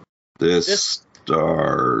 This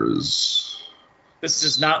stars. This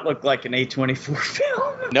does not look like an A24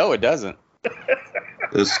 film. No, it doesn't.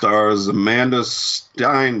 This stars Amanda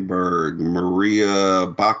Steinberg, Maria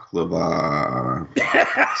Baklava.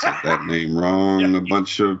 Said that name wrong. A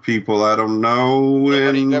bunch of people I don't know.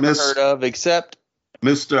 Nobody never heard of except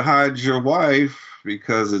Mr. Hide Your Wife.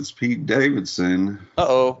 because it's Pete Davidson.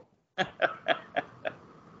 Uh-oh.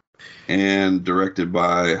 And directed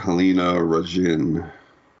by Helena Rajin.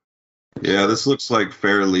 Yeah, this looks like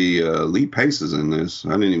fairly. Lee Pace is in this. I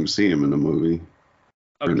didn't even see him in the movie.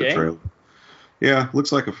 In the trailer. Yeah,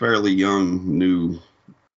 looks like a fairly young, new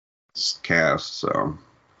cast. So.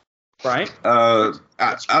 Right.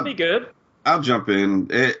 It should be good. I'll jump in.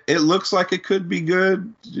 It looks like it could be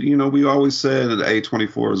good. You know, we always said that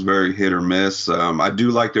A24 is very hit or miss. I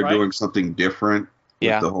do like they're doing something different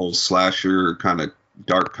with the whole slasher kind of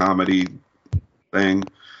dark comedy thing.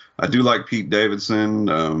 I do like Pete Davidson.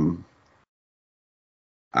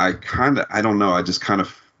 I don't know. I just kind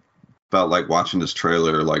of felt like watching this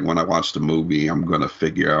trailer. Like when I watch the movie, I'm gonna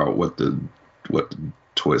figure out what the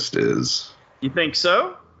twist is. You think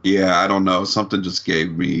so? Yeah, I don't know. Something just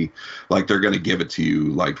gave me like they're gonna give it to you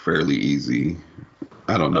like fairly easy.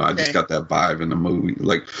 I don't know. Okay. I just got that vibe in the movie.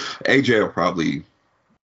 Like AJ will probably.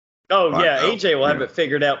 Oh yeah, AJ will have it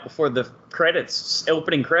figured out before the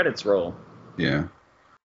opening credits roll. Yeah.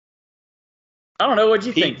 I don't know. What do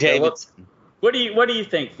you think, Philip? What do you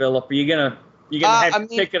think, Philip? Are you gonna have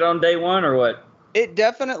to pick it on day one or what? It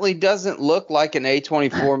definitely doesn't look like an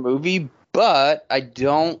A24 movie, but I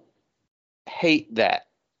don't hate that.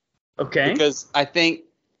 Okay. Because I think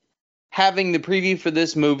having the preview for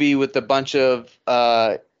this movie with a bunch of,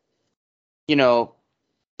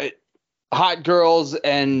 hot girls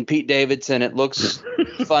and Pete Davidson, it looks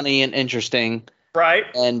funny and interesting. Right.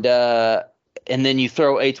 And then you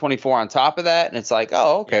throw A24 on top of that, and it's like,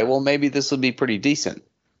 oh, okay, well, maybe this will be pretty decent.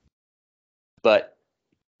 But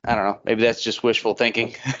I don't know. Maybe that's just wishful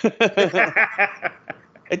thinking.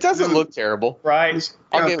 It doesn't look terrible. Right.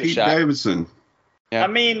 I'll give it a shot. Pete Davidson. Yeah. I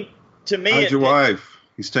mean, to me, how's your wife?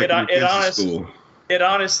 He's taking your kids to school. It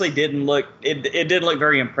honestly didn't look. It didn't look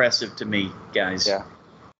very impressive to me, guys. Yeah.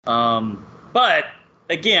 But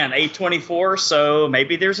again, A24, so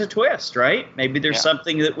maybe there's a twist, right? Maybe there's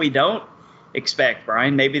something that we don't expect,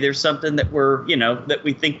 Brian. Maybe there's something that that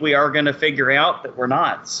we think we are going to figure out that we're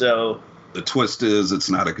not. So the twist is it's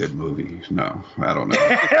not a good movie. No, I don't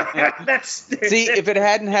know. See, if it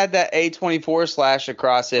hadn't had that A24 slash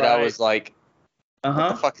across it, I was like, what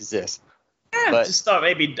the fuck is this? Yeah, but just thought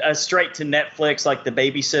maybe straight to Netflix, like The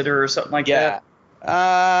Babysitter or something like that.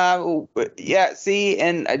 Yeah, see,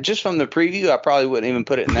 and just from the preview, I probably wouldn't even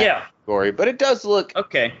put it in that category. But it does look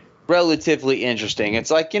relatively interesting.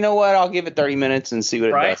 It's like, you know what? I'll give it 30 minutes and see what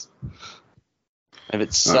it does. If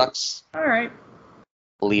it sucks, all right,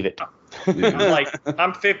 leave it.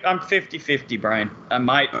 I'm 50-50, Brian. I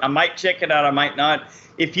might check it out. I might not.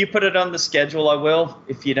 If you put it on the schedule, I will.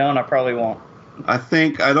 If you don't, I probably won't. I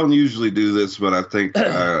think I don't usually do this, but I think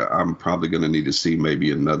I'm probably going to need to see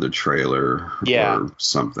maybe another trailer or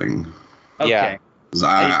something. Okay. Yeah.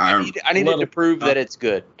 I need it to prove that it's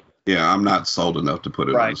good. Yeah, I'm not sold enough to put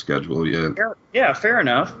it on the schedule yet. Yeah, fair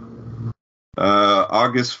enough.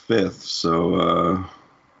 August 5th, so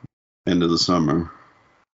end of the summer.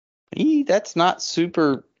 That's not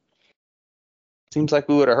super. Seems like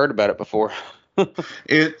we would have heard about it before.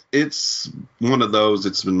 It's one of those.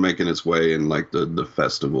 It's been making its way in like the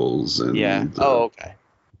festivals and okay.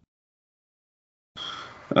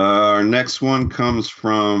 Our next one comes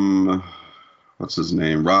from what's his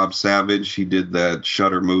name, Rob Savage. He did that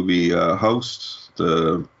Shudder movie Host,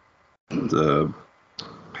 the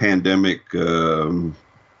pandemic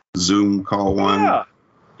Zoom call one.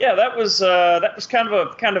 Yeah, that was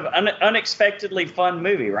kind of unexpectedly fun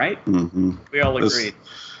movie, right? Mm-hmm. We all agreed.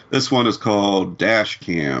 This one is called Dash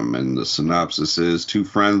Cam, and the synopsis is two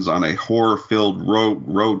friends on a horror-filled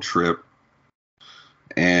road trip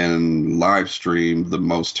and live stream the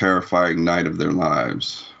most terrifying night of their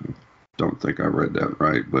lives. Don't think I read that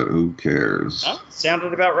right, but who cares? Well,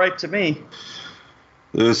 sounded about right to me.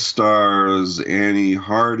 This stars Annie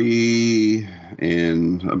Hardy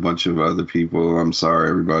and a bunch of other people. I'm sorry,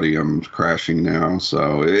 everybody. I'm crashing now.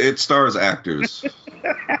 So it stars actors.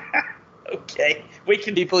 Okay. We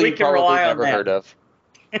can probably rely on never that. Heard of.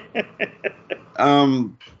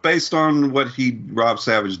 Based on what Rob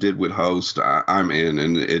Savage did with Host, I'm in,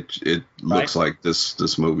 and it looks like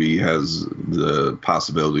this movie has the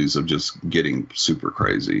possibilities of just getting super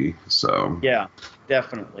crazy. So yeah,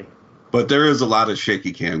 definitely. But there is a lot of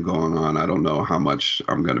shaky cam going on. I don't know how much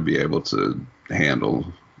I'm going to be able to handle.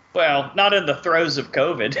 Well, not in the throes of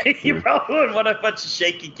COVID. You probably wouldn't want a bunch of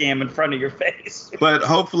shaky cam in front of your face. But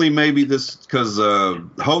hopefully maybe this, because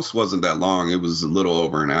Host wasn't that long. It was a little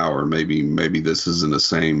over an hour. Maybe this is in the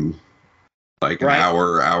same, like an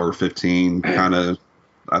hour 15 kind of.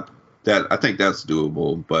 I think that's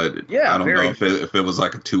doable. But I don't know if it was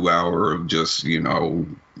like a 2 hour of just,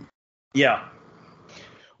 Yeah.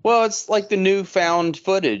 Well, it's like the new found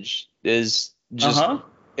footage is just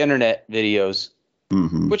internet videos,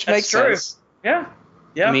 which makes sense. Yeah.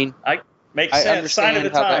 Yeah. I mean, makes I sense. understand Sign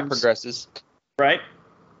of the how times. that progresses. Right.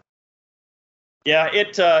 Yeah,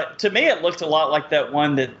 it to me it looked a lot like that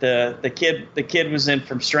one that the kid was in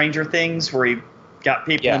from Stranger Things, where he got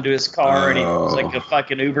people into his car and he was like a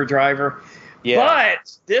fucking Uber driver. Yeah.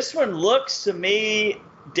 But this one looks to me,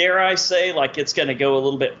 dare I say, like it's going to go a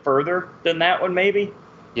little bit further than that one, maybe.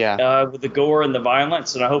 Yeah. With the gore and the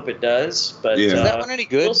violence, and I hope it does. But is that one any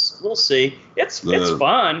good? We'll see. It's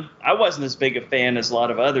fun. I wasn't as big a fan as a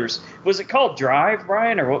lot of others. Was it called Drive,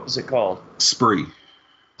 Brian, or what was it called? Spree.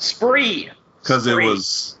 Because that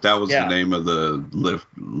was the name of the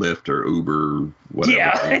Lyft or Uber, whatever.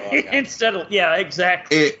 Yeah,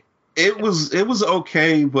 exactly. It was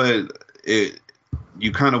okay, but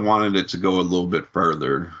you kind of wanted it to go a little bit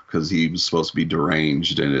further because he was supposed to be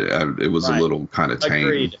deranged, and it was a little kind of tame.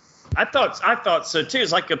 Agreed. I thought so too.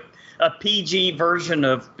 It's like a PG version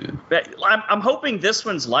of. Yeah. I'm hoping this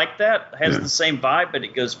one's like that. Has the same vibe, but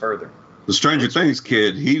it goes further. The Stranger Things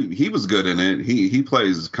kid, he was good in it. He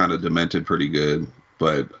plays kind of demented pretty good,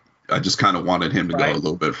 but I just kind of wanted him to go a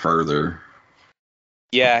little bit further.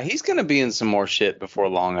 Yeah, he's going to be in some more shit before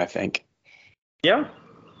long, I think. Yeah.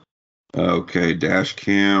 Okay, dash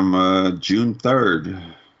cam, June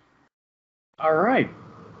 3rd. All right.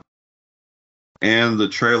 And the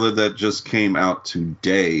trailer that just came out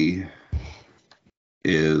today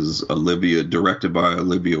is directed by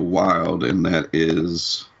Olivia Wilde, and that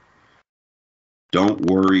is Don't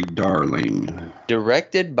Worry, Darling.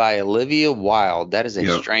 Directed by Olivia Wilde. That is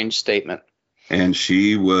a strange statement. And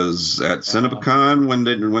she was at CinemaCon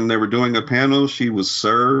when they were doing a panel. She was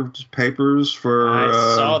served papers for.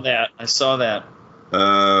 I saw that.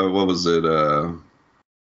 What was it?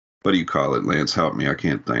 What do you call it, Lance? Help me. I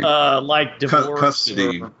can't think. Like divorce.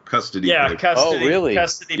 Custody. Yeah, papers. custody. Oh, really?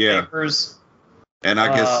 Custody papers. And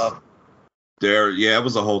I guess it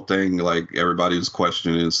was a whole thing. Like everybody was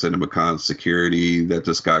questioning CinemaCon security that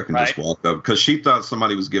this guy can just walk up, because she thought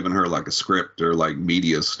somebody was giving her like a script or like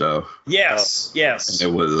media stuff. Yes. And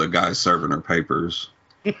it was a guy serving her papers.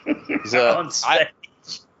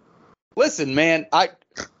 Listen, man.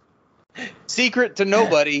 Secret to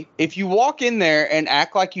nobody. If you walk in there and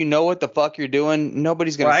act like you know what the fuck you're doing,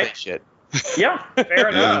 nobody's gonna say shit. Yeah, fair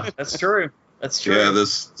enough. That's true. Yeah,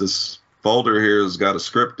 this folder here has got a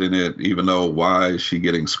script in it, even though why is she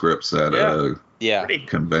getting scripts at a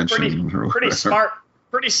convention?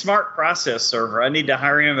 Pretty smart process server. I need to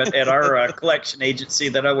hire him at our collection agency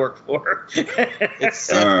that I work for. It's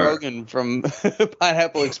Seth Rogen from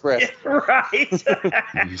Pineapple Express. Yeah, right.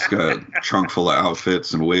 He's got a trunk full of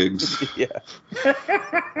outfits and wigs. Yeah.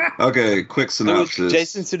 Okay, quick synopsis.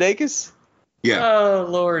 Jason Sudeikis? Yeah. Oh,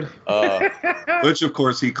 Lord. Which, of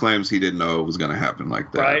course, he claims he didn't know it was going to happen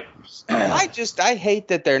like that. Right. I hate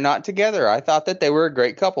that they're not together. I thought that they were a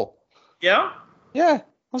great couple. Yeah? Yeah. I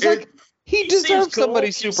was like, he deserves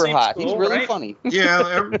somebody super hot. Cool, he's really funny.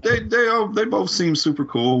 Yeah, they both seem super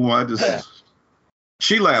cool.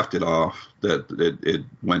 She laughed it off that it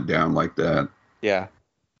went down like that. Yeah.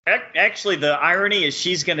 Actually, the irony is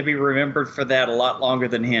she's going to be remembered for that a lot longer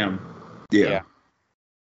than him. Yeah.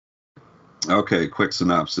 Okay, quick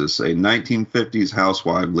synopsis. A 1950s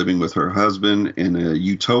housewife living with her husband in a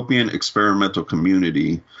utopian experimental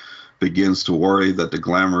community begins to worry that the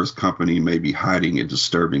glamorous company may be hiding a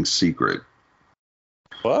disturbing secret.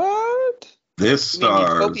 What? This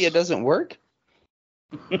stars... Utopia doesn't work?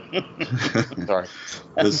 Sorry.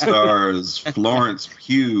 This stars Florence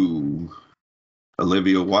Pugh,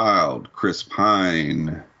 Olivia Wilde, Chris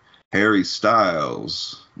Pine, Harry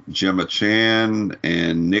Styles, Gemma Chan,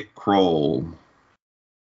 and Nick Kroll.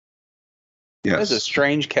 Yes. That's a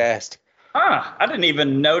strange cast. I didn't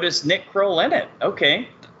even notice Nick Kroll in it. Okay.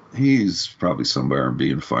 He's probably somewhere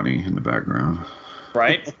being funny in the background.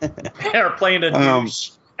 Right? Or playing a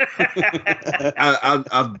douche.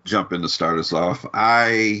 I'll jump in to start us off.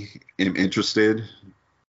 I am interested.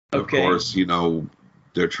 Of course,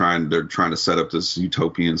 they're trying to set up this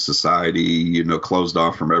utopian society, closed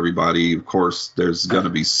off from everybody. Of course, there's going to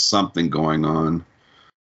be something going on.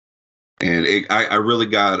 And I really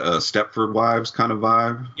got a Stepford Wives kind of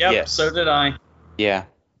vibe. Yep, yes. So did I. Yeah.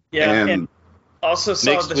 Yeah, and also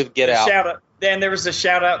saw with Get Out. Shout out. Then there was a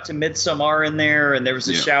shout out to Midsommar in there, and there was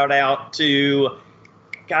a shout out to,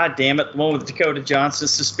 God damn it, the one with Dakota Johnson,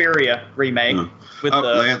 Suspiria remake. With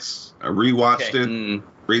Lance, I rewatched it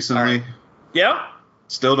recently. Right. Yeah.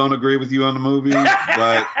 Still don't agree with you on the movie,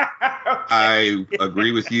 but I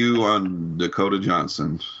agree with you on Dakota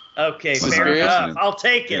Johnson. Okay, fair enough. I'll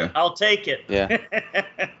take it. Yeah.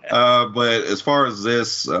 But as far as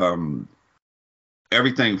this,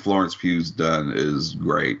 everything Florence Pugh's done is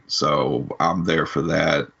great. So I'm there for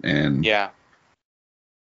that. And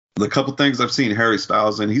the couple things I've seen Harry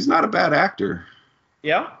Styles in, he's not a bad actor.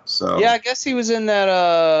 Yeah. So Yeah, I guess he was in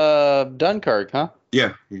that Dunkirk, huh?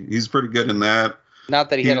 Yeah, he's pretty good in that. Not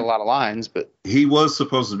that he had a lot of lines, but he was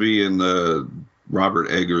supposed to be in the Robert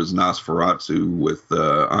Eggers' Nosferatu with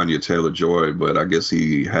Anya Taylor-Joy, but I guess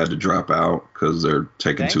he had to drop out because they're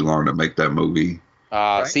taking too long to make that movie.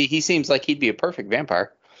 See, he seems like he'd be a perfect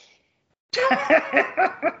vampire.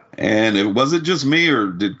 And it was it just me, or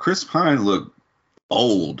did Chris Pine look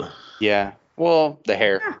old? Yeah. Well, the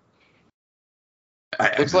hair.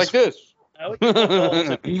 Looks like this.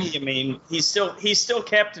 I mean, he's still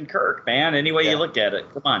Captain Kirk, man. Any way you look at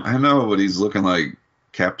it, come on. I know, but he's looking like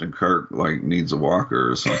Captain Kirk, like needs a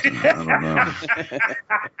walker or something. I don't know.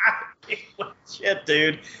 Shit,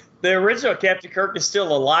 dude. The original Captain Kirk is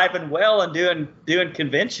still alive and well and doing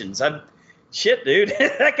conventions. Shit, dude.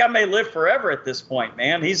 That guy may live forever at this point,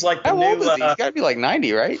 man. He's like the How new. old is he? He's got to be like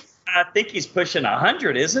 90, right? I think he's pushing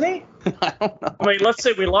 100, isn't he? I don't know. I mean, let's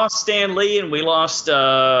say we lost Stan Lee and we lost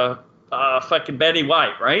fucking Betty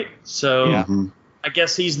White, right? So I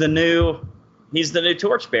guess he's the new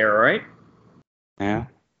torchbearer, right? Yeah.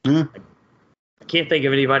 Yeah. I can't think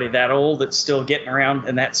of anybody that old that's still getting around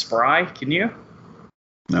and that spry. Can you?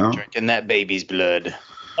 No. Drinking that baby's blood.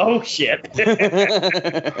 Oh shit.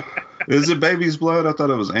 Is it baby's blood? I thought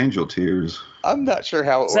it was angel tears. I'm not sure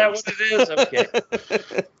how it works. Is that what it is? Okay.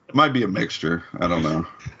 It might be a mixture. I don't know.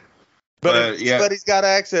 But yeah. But he's got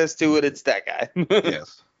access to it. It's that guy.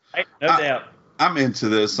 Yes. No doubt. I'm into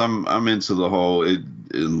this. I'm into the whole.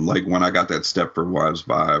 Like when I got that Stepford Wives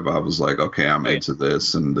vibe, I was like, okay, I'm into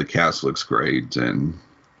this, and the cast looks great, and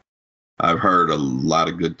I've heard a lot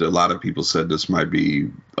of people said this might be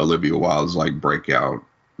Olivia Wilde's like breakout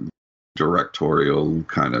directorial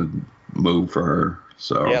kind of move for her.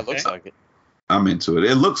 So yeah, it looks like it. I'm into it.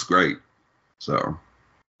 It looks great. So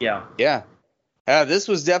Yeah. This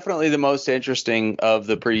was definitely the most interesting of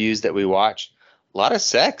the previews that we watched. A lot of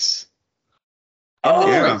sex. Oh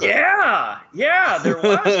yeah, there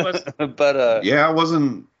was. But yeah, I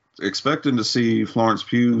wasn't expecting to see Florence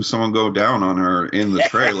Pugh, someone go down on her in the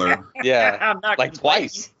trailer. yeah, I'm not like complaining.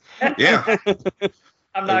 twice. Yeah,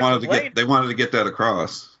 I'm not complaining. they wanted to get that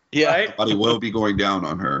across. Yeah, Right? Somebody will be going down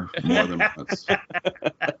on her more than once.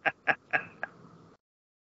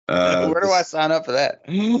 Where do I sign up for that?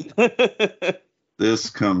 This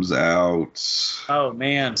comes out Oh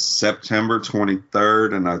man. September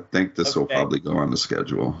 23rd, and I think this will Okay. probably go on the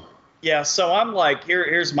schedule. Yeah, so I'm like,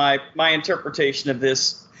 here's my interpretation of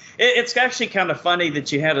this. It's actually kind of funny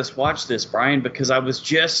that you had us watch this, Brian, because I was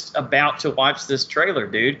just about to watch this trailer,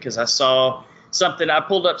 dude, because I saw something. I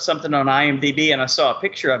pulled up something on IMDb, and I saw a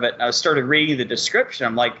picture of it, and I started reading the description.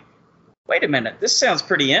 I'm like, wait a minute, this sounds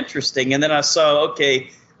pretty interesting. And then I saw,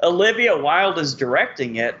 okay, Olivia Wilde is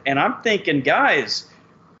directing it, and I'm thinking, guys,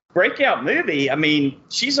 breakout movie. I mean,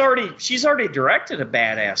 she's already directed a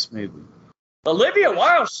badass movie. Olivia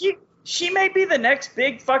Wilde, she may be the next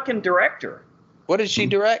big fucking director. What did she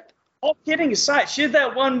direct? All kidding aside, she did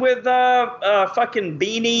that one with fucking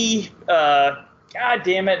Beanie. God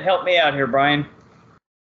damn it, help me out here, Brian.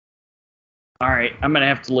 All right, I'm gonna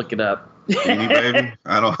have to look it up. Beanie Baby?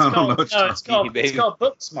 I don't know. It's called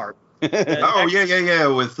Booksmart. Oh yeah,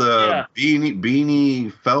 with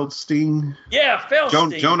Beanie Feldstein. Yeah,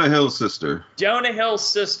 Feldstein. Jonah Hill's sister. Jonah Hill's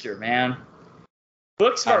sister, man.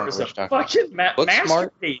 Booksmart was a fucking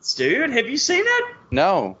masterpiece, dude. Have you seen it?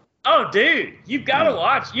 No. Oh, dude, you've got to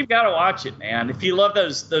watch. You've got to watch it, man. If you love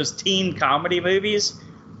those teen comedy movies,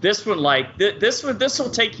 this one this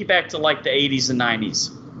will take you back to like the 80s and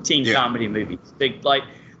 90s teen comedy movies. Big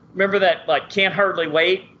remember that like Can't Hardly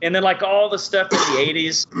Wait, and then like all the stuff in the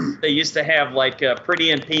 80s. They used to have like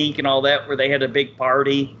Pretty in Pink and all that, where they had a big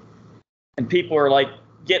party, and people were like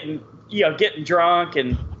getting drunk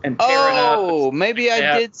and tearing up. Oh, maybe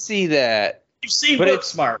I did see that. You've seen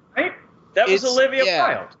Booksmart, right? That was Olivia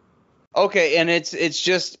Wilde. Okay, and it's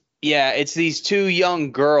just it's these two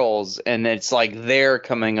young girls, and it's like their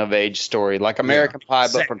coming of age story, like American Pie,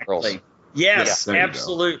 but for girls. Yes,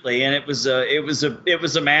 absolutely, and it was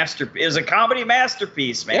a masterpiece. It was a comedy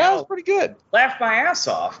masterpiece, man. Yeah, it was pretty good. Laughed my ass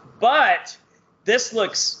off, but this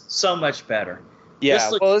looks so much better. Yeah,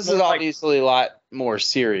 this is obviously a lot more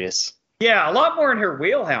serious. Yeah, a lot more in her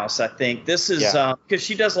wheelhouse, I think. This is because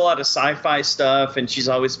she does a lot of sci-fi stuff, and she's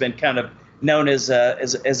always been kind of known as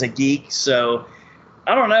a geek. So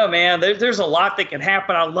I don't know, man. There's a lot that can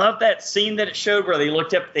happen. I love that scene that it showed where they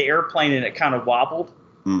looked up at the airplane and it kind of wobbled.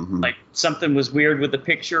 Like something was weird with the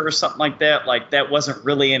picture or something like that. Like that wasn't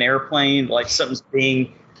really an airplane. Like something's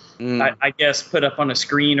being, I guess, put up on a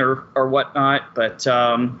screen or whatnot. But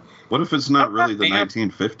what if it's not really the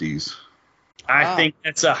 1950s? I think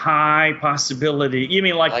that's a high possibility. You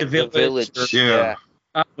mean like the Village? Yeah.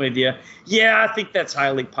 I'm with you. Yeah, I think that's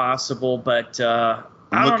highly possible. But I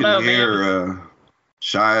don't know, here,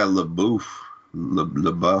 Shia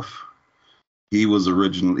LaBeouf. He was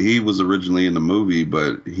originally in the movie,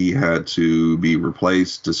 but he had to be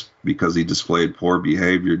replaced just because he displayed poor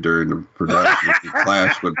behavior during the production. He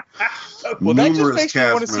clashed with well, that just makes me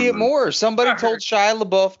want to members. see it more. Somebody told Shia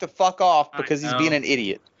LaBeouf to fuck off because he's being an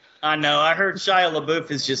idiot. I know. I heard Shia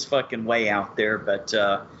LaBeouf is just fucking way out there, but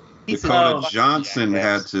Dakota Johnson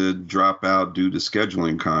had to drop out due to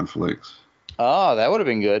scheduling conflicts. Oh, that would have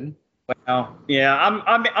been good. Well, yeah,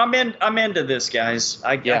 I'm into this, guys.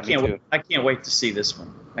 I can't wait to see this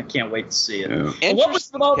one. I can't wait to see it. Yeah. What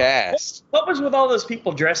was with all those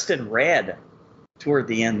people dressed in red toward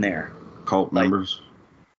the end there? Cult members.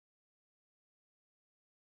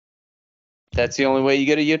 That's the only way you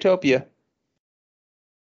get a utopia.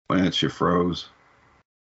 Lance, you froze.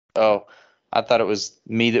 Oh, I thought it was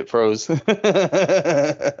me that froze.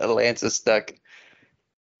 Lance is stuck.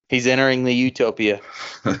 He's entering the utopia.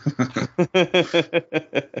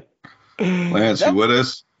 Lance, you with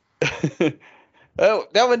us? Oh,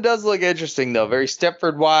 that one does look interesting, though. Very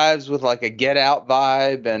Stepford Wives with like a Get Out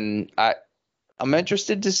vibe. And I'm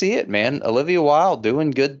interested to see it, man. Olivia Wilde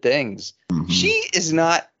doing good things. She is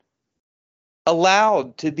not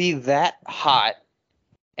allowed to be that hot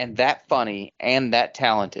and that funny and that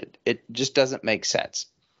talented. It just doesn't make sense.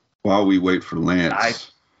 While we wait for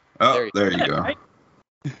Lance. There you go. Right?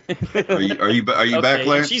 Are you back,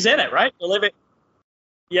 Lance? She's in it, right? Olivia.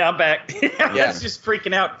 Yeah, I'm back. I was just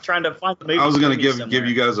freaking out trying to find the movie. I was going to give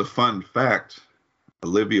you guys a fun fact.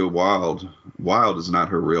 Olivia Wilde is not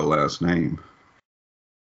her real last name.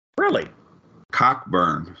 Really?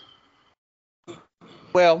 Cockburn.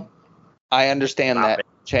 Well, I understand that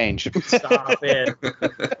change. Stop it.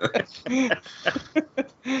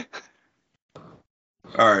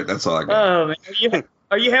 All right, that's all I got. Oh man,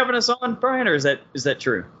 are you having us on, Brian, or is that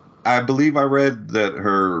true? I believe I read that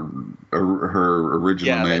her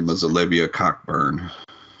original name is Olivia Cockburn.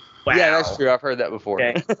 Wow. Yeah, that's true. I've heard that before.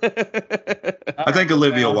 Okay. I think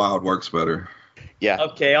Olivia Wilde works better. Yeah.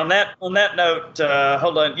 Okay. On that note,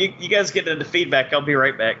 hold on. You guys get into feedback. I'll be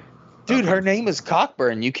right back. Dude, her name is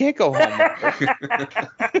Cockburn. You can't go home.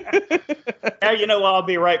 Now you know I'll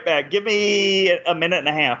be right back. Give me a minute and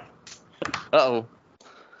a half. Uh-oh.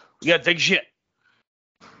 We got to take a shit.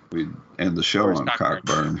 We end the show on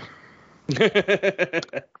Cockburn.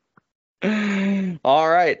 All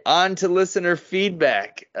right, on to listener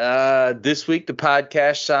feedback. This week, the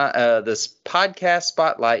podcast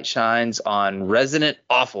spotlight shines on Resident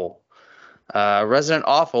Awful. Resident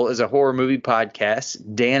Awful is a horror movie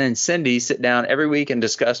podcast. Dan and Cindy sit down every week and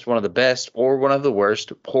discuss one of the best or one of the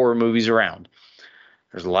worst horror movies around.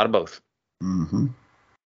 There's a lot of both. Mm-hmm.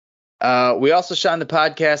 We also shine the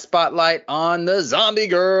podcast spotlight on the Zombie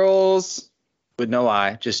Girls with no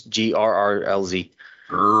I, just GRRLZ.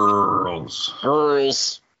 Girls.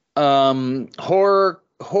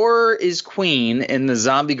 Horror is queen in the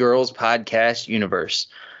Zombie Girls podcast universe.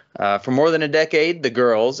 For more than a decade, the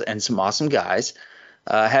girls and some awesome guys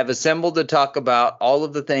have assembled to talk about all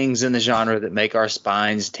of the things in the genre that make our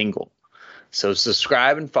spines tingle. So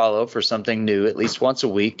subscribe and follow for something new at least once a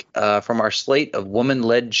week from our slate of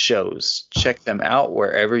woman-led shows. Check them out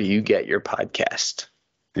wherever you get your podcast.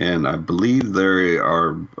 And I believe they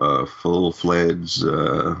are a full-fledged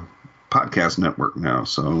podcast network now,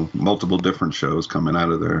 so multiple different shows coming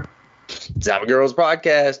out of there. Zombie Girls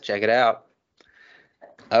Podcast. Check it out.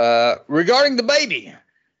 Regarding the baby.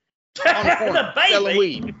 On the corner, The baby? selling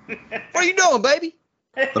weed. What are you doing, baby?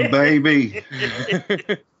 The baby.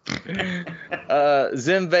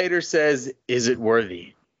 Zim Vader says, is it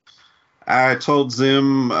worthy? I told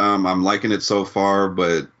Zim I'm liking it so far,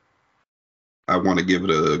 but I want to give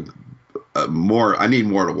it a more. I need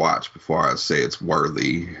more to watch before I say it's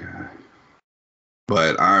worthy.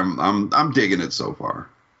 But I'm digging it so far.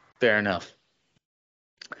 Fair enough.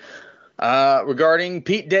 Regarding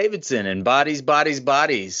Pete Davidson and Bodies,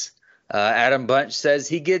 Adam Bunch says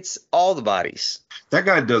he gets all the bodies. That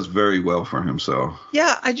guy does very well for himself.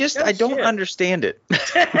 Yeah, I don't understand it.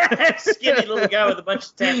 Skinny little guy with a bunch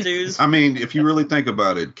of tattoos. I mean, if you really think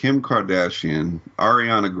about it, Kim Kardashian,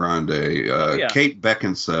 Ariana Grande, Kate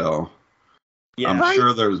Beckinsale. Yeah. I'm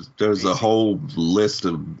sure there's a whole list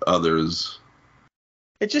of others.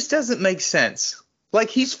 It just doesn't make sense. Like,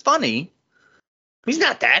 he's funny. He's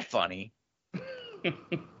not that funny.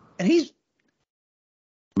 And he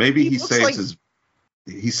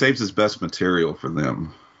saves his best material for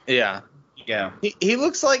them. Yeah. Yeah. He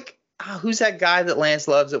looks like who's that guy that Lance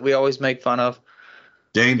loves that we always make fun of?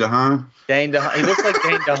 Dane DeHaan. He looks like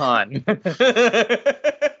Dane DeHaan.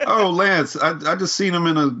 Oh, Lance! I just seen him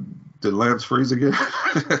in a. Did Lance freeze again?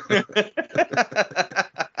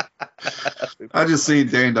 I just seen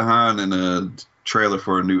Dane DeHaan in a trailer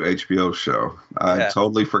for a new HBO show. I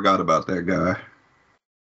totally forgot about that guy.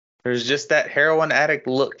 There's just that heroin addict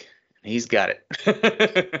look. He's got it.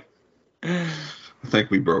 I think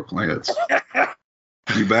we broke Lance.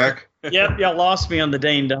 You back? Yep, y'all lost me on the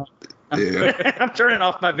Dane DeHaan. Yeah. I'm turning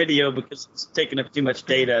off my video because it's taking up too much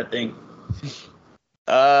data, I think.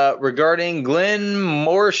 Regarding Glenn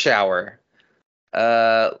Mooreshower,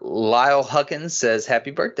 Lyle Huckins says,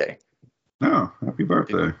 happy birthday. Oh, happy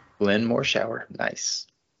birthday. Glenn Mooreshower. Nice.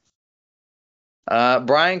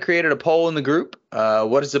 Brian created a poll in the group.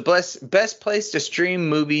 What is the best place to stream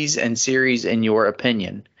movies and series in your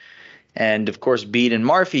opinion? And of course, Bede and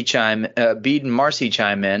Marcy chime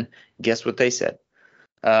in. Guess what they said?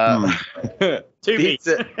 Tubi.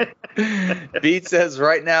 Bede says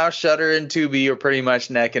right now Shudder and Tubi are pretty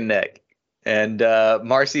much neck and neck. And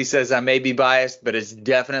Marcy says I may be biased, but it's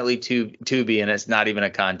definitely Tubi, and it's not even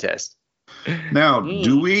a contest. Now,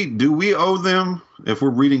 do we owe them if we're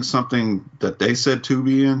reading something that they said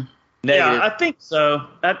Tubi in? Negative. Yeah, I think so.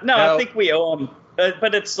 No, I think we owe them,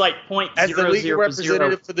 but it's like .000. As the legal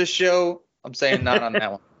representative for the show, I'm saying not on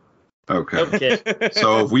that one. Okay.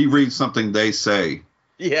 So if we read something they say.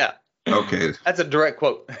 Yeah. Okay. That's a direct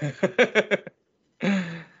quote.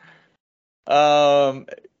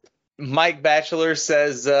 Mike Batchelor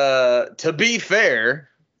says, to be fair,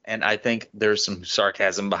 and I think there's some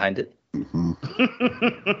sarcasm behind it.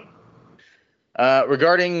 Mm-hmm.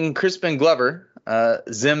 Regarding Crispin Glover,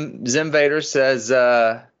 Zim Vader says,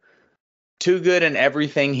 too good in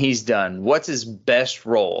everything he's done. What's his best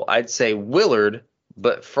role? I'd say Willard,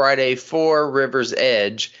 but Friday 4, River's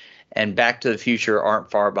Edge, and Back to the Future aren't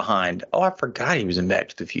far behind. Oh, I forgot he was in Back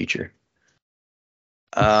to the Future.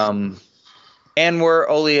 Anwar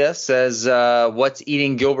Olia says, what's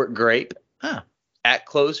eating Gilbert Grape? At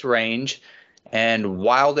Close Range, and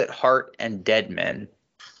Wild at Heart and Dead Men.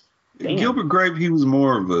 Damn. Gilbert Grape, he was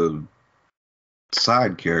more of a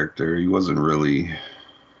side character. He wasn't really.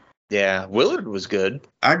 Yeah, Willard was good.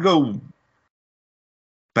 I'd go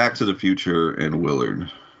Back to the Future and Willard.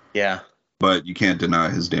 Yeah. But you can't deny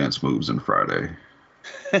his dance moves in Friday.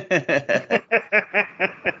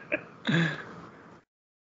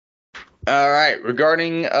 All right.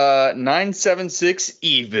 Regarding 976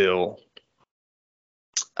 Evil,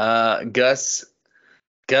 Gus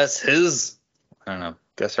Hertz.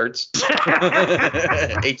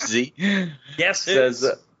 HZ. Yes, says,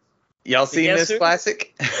 y'all seen this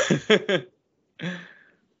classic?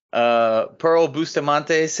 Pearl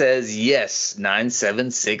Bustamante says yes.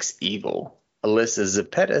 976 Evil. Alyssa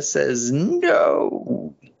Zapeta says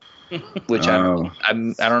no. Which I don't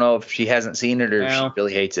know if she hasn't seen it or if she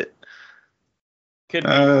really hates it. Could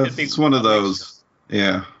be it's one of those.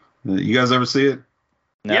 Yeah. You guys ever see it?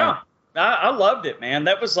 No. Yeah. I loved it, man.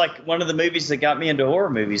 That was like one of the movies that got me into horror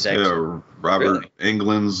movies, actually. Yeah, Robert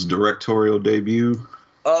Englund's directorial debut.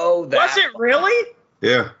 Oh, that. Was it really?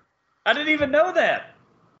 Yeah. I didn't even know that.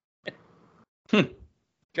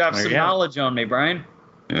 Drop some knowledge on me, Brian.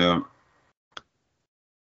 Yeah.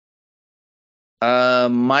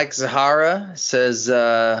 Mike Zahara says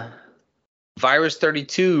Virus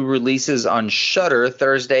 32 releases on Shudder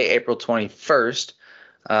Thursday, April 21st.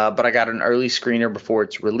 But I got an early screener before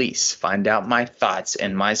its release. Find out my thoughts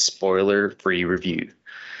in my spoiler-free review.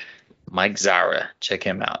 Mike Zara, check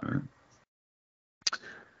him out.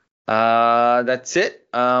 That's it.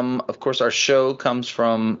 Of course, our show intro comes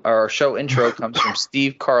from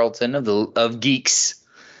Steve Carlton of Geeks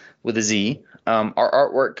with a Z. Our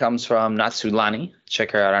artwork comes from Natsulani.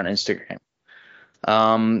 Check her out on Instagram.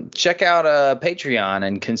 Check out Patreon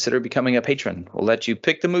and consider becoming a patron. We'll let you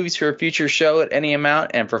pick the movies for a future show at any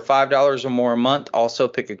amount, and for $5 or more a month, also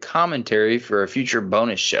pick a commentary for a future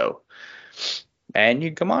bonus show. And you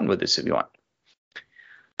can come on with us if you want.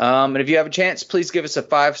 And if you have a chance, please give us a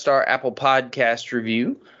 5-star Apple Podcast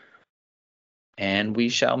review. And we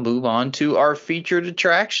shall move on to our featured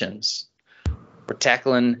attractions. We're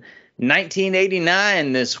tackling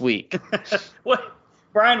 1989 this week. What?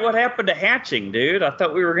 Brian, what happened to hatching, dude? I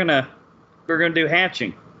thought we were gonna do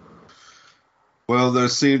hatching. Well, there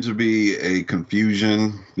seems to be a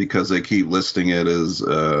confusion because they keep listing it as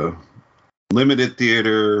limited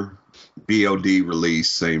theater BOD release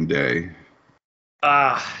same day.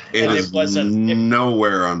 It and is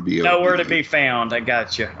nowhere on VOD. Nowhere to be found. I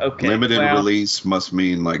got you. Okay. Limited release must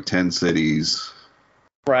mean like 10 cities.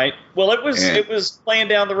 Right. Well, it was playing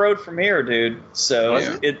down the road from here, dude.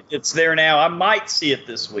 So it's there now. I might see it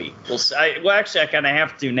this week. Actually, I kind of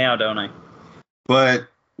have to now, don't I? But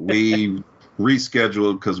we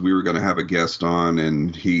rescheduled because we were going to have a guest on,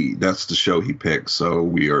 and that's the show he picked. So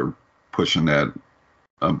we are pushing that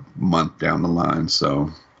a month down the line.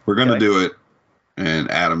 So we're going to do it, and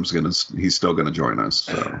he's still going to join us.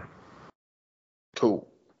 So cool.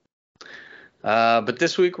 But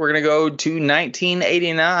this week we're going to go to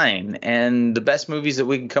 1989, and the best movies that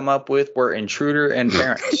we can come up with were Intruder and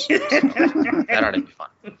Parents. That ought to be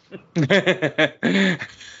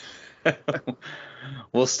fun.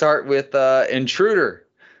 We'll start with Intruder.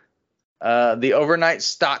 The overnight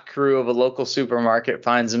stock crew of a local supermarket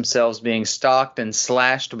finds themselves being stalked and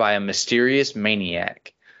slashed by a mysterious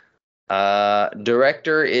maniac.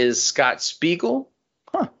 Director is Scott Spiegel.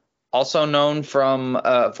 Also known from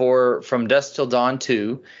Dusk Till Dawn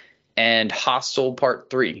 2 and Hostel Part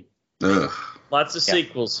 3. Ugh. Lots of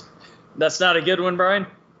sequels. That's not a good one, Brian?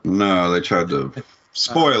 No, they tried to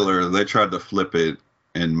they tried to flip it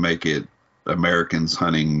and make it Americans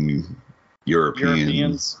hunting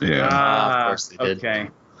Europeans. Yeah. Of course they did. Okay.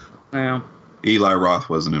 Well, Eli Roth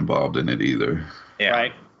wasn't involved in it either. Yeah.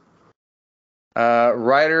 Right.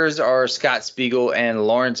 Writers are Scott Spiegel and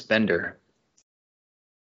Lawrence Bender.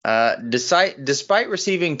 Despite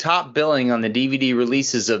receiving top billing on the DVD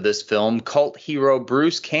releases of this film, cult hero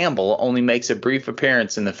Bruce Campbell only makes a brief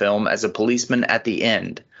appearance in the film as a policeman at the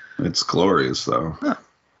end. It's glorious, though.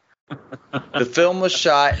 The film was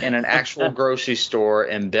shot in an actual grocery store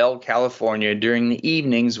in Bell, California during the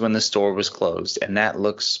evenings when the store was closed, and that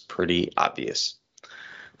looks pretty obvious.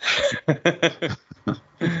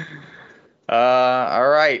 All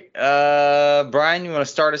right. Brian, you want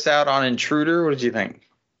to start us out on Intruder? What did you think?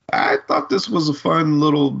 I thought this was a fun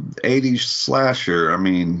little 80s slasher. I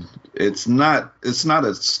mean, it's not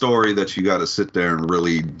a story that you got to sit there and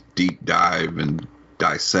really deep dive and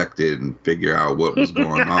dissect it and figure out what was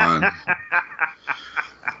going on.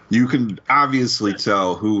 You can obviously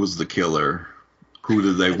tell who was the killer. Who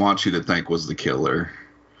did they want you to think was the killer?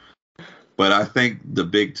 But I think the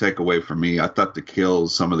big takeaway for me, I thought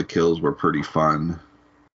some of the kills were pretty fun.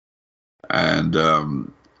 And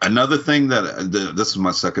another thing that this is my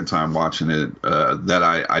second time watching it, that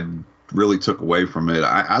I really took away from it.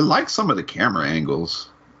 I like some of the camera angles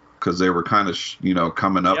because they were kind of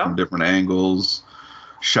coming up from different angles,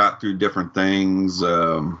 shot through different things.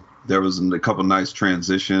 There was a couple nice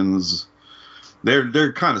transitions.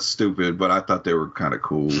 They're kind of stupid, but I thought they were kind of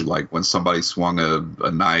cool. Like when somebody swung a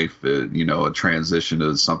knife, a transition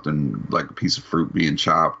to something like a piece of fruit being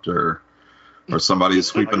chopped, or somebody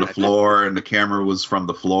sweeping the floor and the camera was from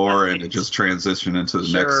the floor and it just transitioned into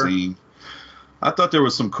the next scene. I thought there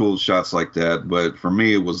was some cool shots like that, but for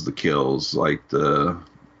me it was the kills, like the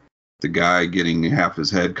guy getting half his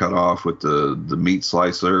head cut off with the meat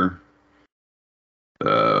slicer.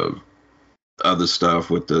 Other stuff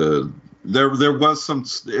with there was some.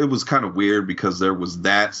 It was kind of weird because there was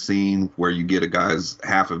that scene where you get a guy's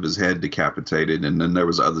half of his head decapitated, and then there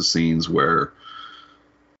was other scenes where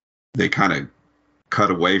they kind of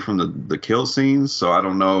cut away from the kill scenes. So I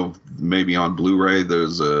don't know. Maybe on Blu-ray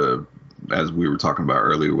there's as we were talking about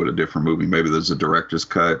earlier with a different movie, maybe there's a director's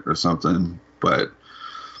cut or something. But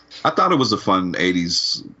I thought it was a fun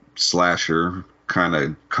 80s slasher kind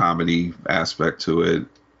of comedy aspect to it.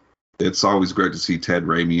 It's always great to see Ted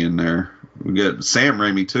Raimi in there. We get Sam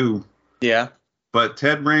Raimi too. Yeah. But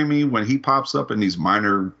Ted Raimi, when he pops up in these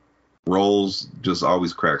minor roles, just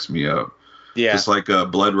always cracks me up. Yeah. Just like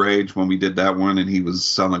Blood Rage when we did that one and he was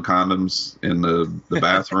selling condoms in the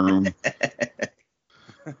bathroom.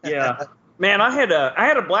 Yeah. Man, I had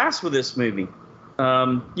a blast with this movie.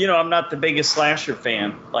 I'm not the biggest slasher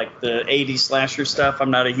fan, like the 80s slasher stuff. I'm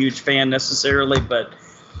not a huge fan necessarily, but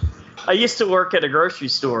I used to work at a grocery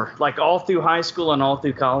store, like all through high school and all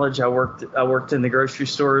through college. I worked in the grocery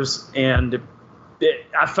stores, and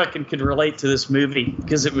I fucking could relate to this movie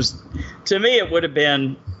because to me, it would have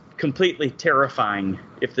been completely terrifying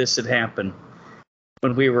if this had happened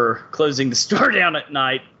when we were closing the store down at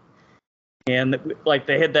night. And like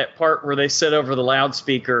they had that part where they said over the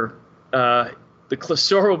loudspeaker, the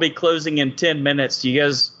store will be closing in 10 minutes. Do you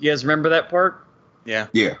guys remember that part? Yeah.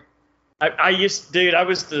 Yeah. I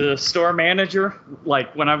was the store manager.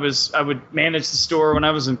 Like I would manage the store when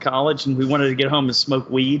I was in college, and we wanted to get home and smoke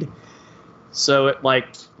weed. So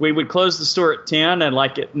we would close the store at 10, and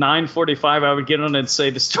like at 9:45, I would get on and say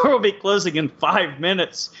the store will be closing in 5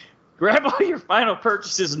 minutes. Grab all your final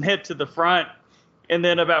purchases and head to the front. And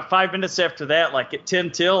then about 5 minutes after that, like at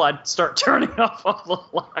 10 till, I'd start turning off all the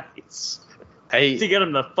lights Hey, to get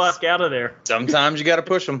them the fuck out of there. sometimes you got to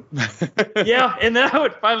push them. Yeah, and then I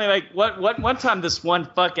would finally one time this one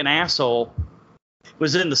fucking asshole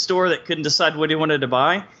was in the store that couldn't decide what he wanted to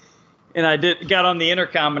buy, and I got on the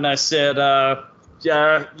intercom and I said,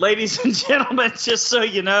 ladies and gentlemen, just so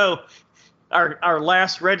you know, our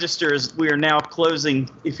last registers, we are now closing.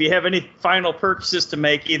 If you have any final purchases to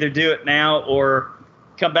make, either do it now or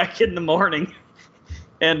come back in the morning.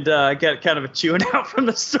 And I got kind of a chewing out from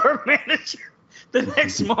the store manager the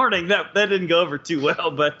next morning. That didn't go over too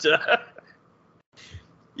well, but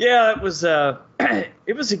yeah, it was a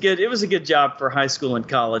good job for high school and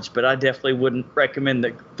college, but I definitely wouldn't recommend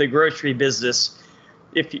the grocery business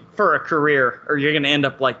for a career, or you're going to end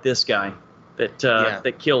up like this guy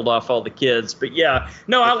that killed off all the kids. But yeah,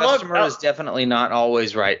 no, The customer is definitely not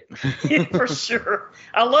always right. Yeah, for sure.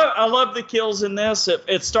 I love the kills in this.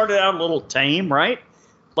 It started out a little tame, right?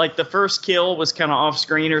 Like the first kill was kind of off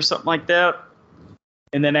screen or something like that,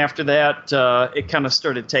 and then after that, it kind of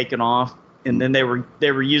started taking off. And then they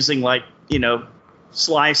were using like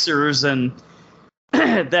slicers and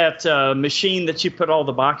that machine that you put all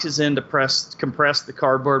the boxes in to compress the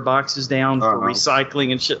cardboard boxes down for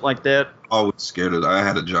recycling and shit like that. Always scared of that. I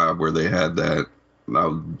had a job where they had that, and I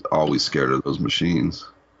was always scared of those machines.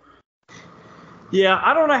 Yeah,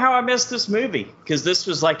 I don't know how I missed this movie, because this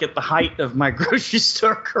was like at the height of my grocery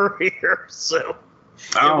store career, so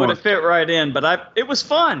it would have fit right in. But it was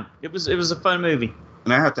fun. It was a fun movie.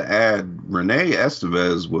 And I have to add, Renee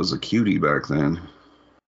Estevez was a cutie back then.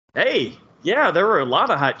 Hey, yeah, there were a lot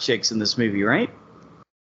of hot chicks in this movie, right?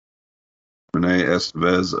 Renee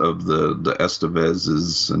Estevez of the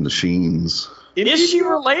Estevezes and the Sheens. Is she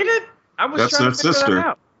related? I was That's trying her to figure sister. that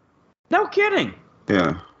out. No kidding.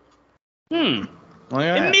 Yeah. Emilio.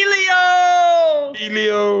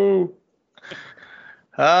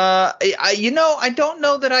 I don't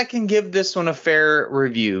know that I can give this one a fair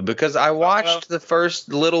review, because I watched the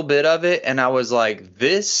first little bit of it and I was like,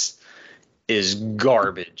 this is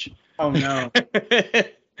garbage. Oh no.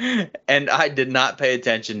 And I did not pay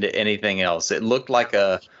attention to anything else. It looked like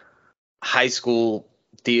a high school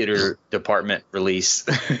theater department release.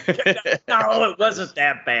 No, it wasn't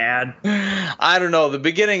that bad. I don't know. The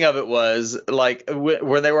beginning of it was like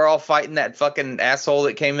where they were all fighting that fucking asshole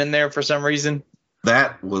that came in there for some reason.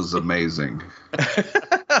 That was amazing.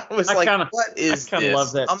 I was I like, kinda- what is I kinda this?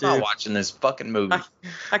 love that I'm too. not watching this fucking movie.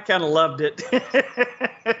 I kind of loved it.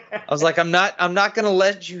 I was like, I'm not going to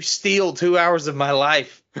let you steal 2 hours of my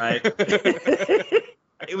life. Right.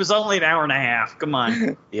 It was only an hour and a half. Come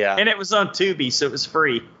on. Yeah. And it was on Tubi, so it was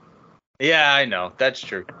free. Yeah, I know. That's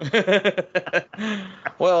true.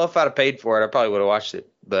 Well, if I'd have paid for it, I probably would have watched it.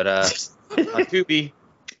 But on Tubi,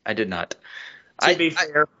 I did not. To be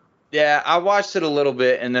fair. Yeah, I watched it a little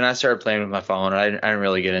bit, and then I started playing with my phone. I didn't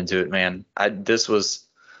really get into it, man. This was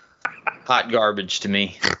hot garbage to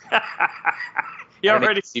me. Y'all I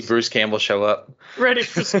ready to see Bruce Campbell show up? Ready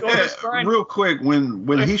for scores, Brian? Real quick, when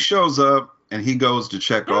he shows up and he goes to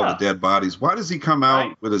check all the dead bodies, why does he come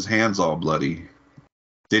out with his hands all bloody?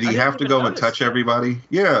 Did he have to go and touch everybody?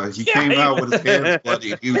 Yeah, he came out with his hands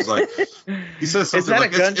bloody. He was like, he says something Is that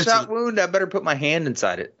like, a gunshot wound? I better put my hand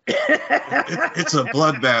inside it. It's a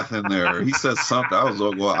bloodbath in there. He says something. I was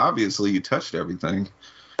like, well, obviously you touched everything.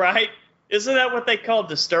 Right? Isn't that what they call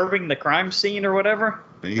disturbing the crime scene or whatever?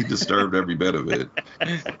 He disturbed every bit of it.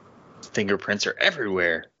 Fingerprints are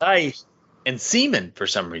everywhere. Aye. And semen for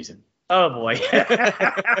some reason. Oh, boy.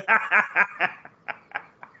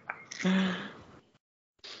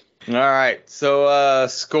 All right. So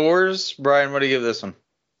scores. Brian, what do you give this one?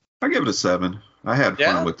 I give it a 7. I had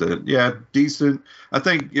fun with it. Yeah, decent. I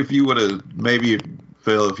think if you would have, maybe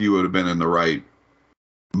Phil, if you would have been in the right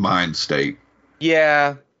mind state.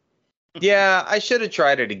 Yeah. Yeah, I should have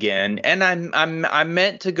tried it again. And I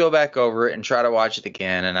meant to go back over it and try to watch it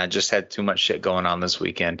again, and I just had too much shit going on this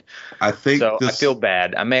weekend. I think I feel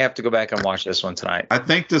bad. I may have to go back and watch this one tonight. I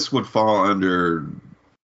think this would fall under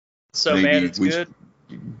So bad it's good?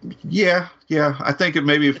 Yeah. I think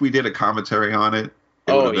maybe if we did a commentary on it,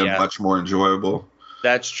 it would have been much more enjoyable.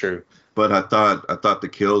 That's true. But I thought the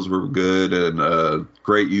kills were good and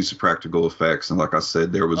great use of practical effects. And like I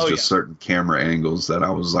said, there was certain camera angles that I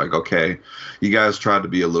was like, okay, you guys tried to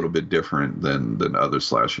be a little bit different than other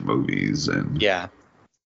slasher movies. And yeah.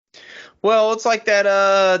 Well, it's like that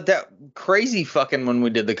that crazy fucking one we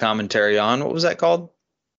did the commentary on. What was that called?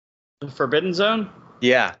 The Forbidden Zone?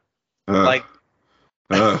 Yeah. Had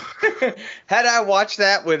I watched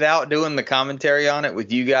that without doing the commentary on it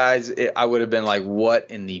with you guys, I would have been like,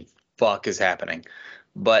 what in the fuck is happening?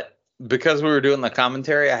 But because we were doing the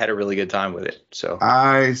commentary, I had a really good time with it. So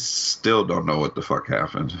I still don't know what the fuck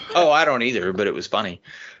happened. Oh, I don't either, but it was funny.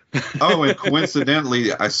 Oh, and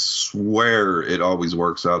coincidentally, I swear it always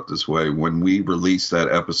works out this way. When we released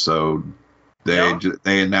that episode,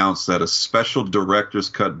 they announced that a special director's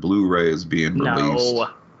cut Blu-ray is being released. No,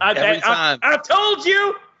 I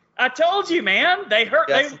told you, man. They hurt.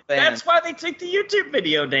 That's why they took the YouTube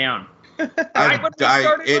video down. Right when we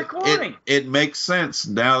started recording. It makes sense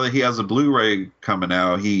now that he has a Blu-ray coming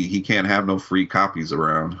out. He can't have no free copies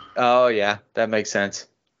around. Oh yeah, that makes sense.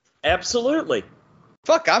 Absolutely.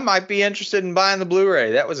 Fuck, I might be interested in buying the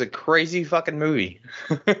Blu-ray. That was a crazy fucking movie.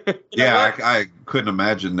 I couldn't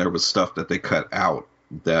imagine there was stuff that they cut out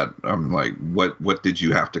that I'm like, what did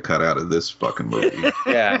you have to cut out of this fucking movie?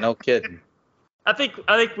 Yeah, no kidding. I think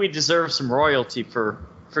we deserve some royalty for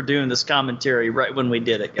doing this commentary right when we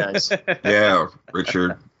did it, guys. Yeah,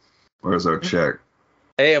 Richard, where's our check?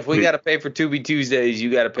 Hey, if we got to pay for Tubi Tuesdays,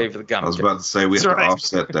 you got to pay for the commentary. I was about to say we have to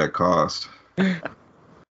offset that cost.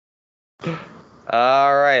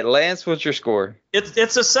 All right, Lance, what's your score?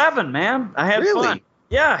 It's a 7, man. I had fun.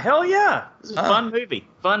 Yeah, hell yeah. This is a fun movie.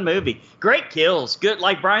 Fun movie. Great kills. Good,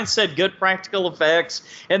 like Brian said, good practical effects.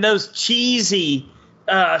 And those cheesy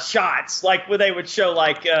shots, like where they would show,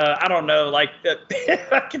 like, I don't know, like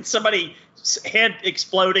can somebody's head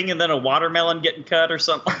exploding and then a watermelon getting cut or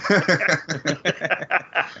something.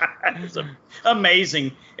 It's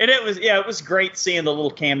amazing. And it was great seeing the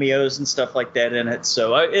little cameos and stuff like that in it.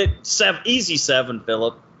 So it's easy 7,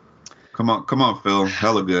 Philip. Come on, Phil.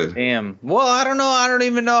 Hella good. Damn. Well, I don't know. I don't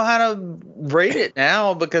even know how to rate it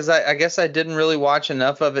now because I guess I didn't really watch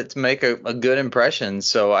enough of it to make a good impression.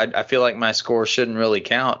 So I feel like my score shouldn't really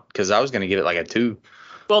count because I was going to give it like a 2.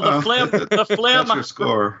 Well, the phlegm. That's your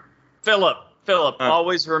score. Philip,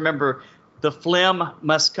 always remember the phlegm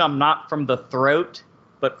must come not from the throat,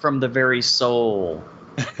 but from the very soul.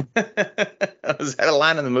 Was that a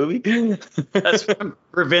line in the movie? That's from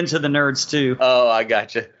Revenge of the Nerds too. Oh, I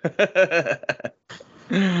gotcha.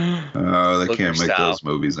 They can't make those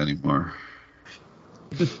movies anymore.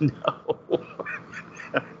 No.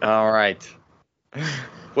 All right.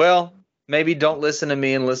 Well, maybe don't listen to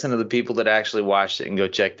me and listen to the people that actually watched it and go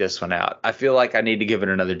check this one out. I feel like I need to give it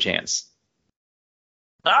another chance.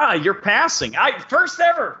 You're passing. First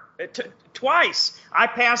ever. Twice. I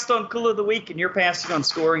passed on Cool of the Week, and you're passing on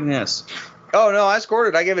scoring this. Oh, no, I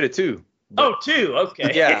scored it. I gave it a 2. Oh, 2.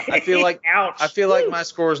 Okay. Yeah, I feel like ouch. I feel like my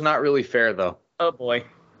score is not really fair, though. Oh, boy.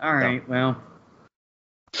 All right, well.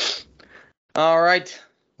 All right.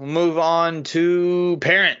 We'll move on to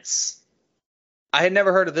Parents. I had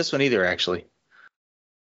never heard of this one either, actually.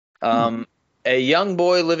 A young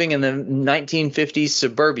boy living in the 1950s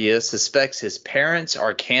suburbia suspects his parents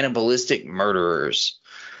are cannibalistic murderers.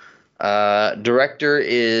 Director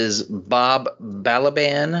is Bob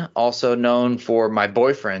Balaban, also known for My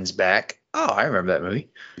Boyfriend's Back. Oh, I remember that movie.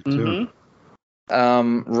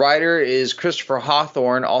 Mm-hmm. Writer is Christopher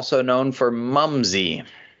Hawthorne, also known for Mumsy.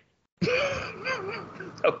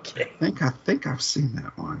 Okay. I think I've seen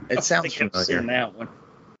that one. It sounds familiar. I've seen that one.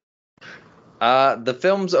 The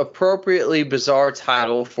film's appropriately bizarre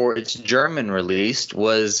title for its German release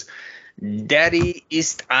was Daddy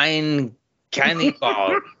ist ein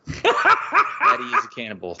Cannibal. Daddy is a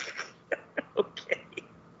cannibal. Okay.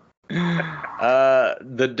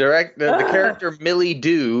 The character Millie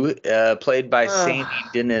Doo, played by Sandy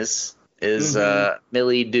Dennis, is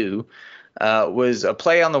Millie Doo, was a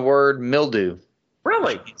play on the word mildew.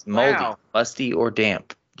 Really? It's moldy, Wow. musty, or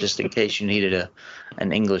damp. Just in case you needed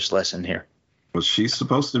an English lesson here. Was she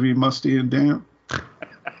supposed to be musty and damp?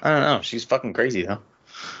 I don't know. She's fucking crazy though.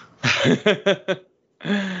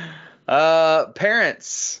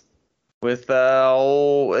 Parents with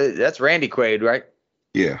that's Randy Quaid, right?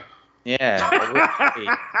 Yeah. Yeah.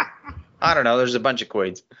 I don't know. There's a bunch of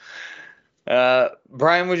Quaids.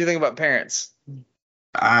 Brian, what do you think about Parents?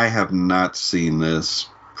 I have not seen this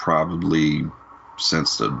probably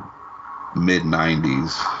since the mid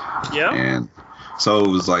 90s. Yeah. And so it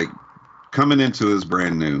was like coming into this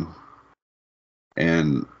brand new.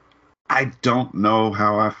 And I don't know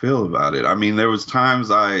how I feel about it. I mean, there was times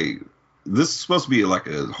this is supposed to be like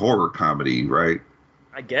a horror comedy, right?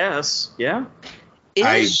 I guess. Yeah.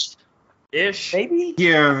 Ish. Maybe.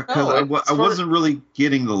 Yeah, because I wasn't really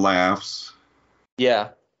getting the laughs. Yeah.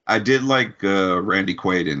 I did like Randy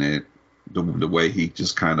Quaid in it, the way he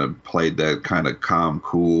just kind of played that kind of calm,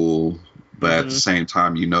 cool, but at the same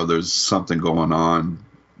time, there's something going on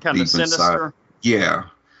Kind deep of sinister. inside. Yeah.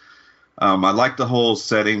 I like the whole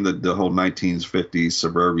setting, the whole 1950s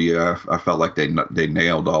suburbia. I felt like they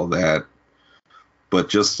nailed all that. But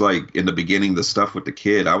just like in the beginning, the stuff with the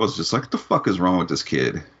kid, I was just like, what the fuck is wrong with this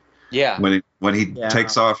kid? Yeah. When he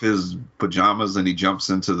takes off his pajamas and he jumps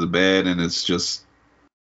into the bed and it's just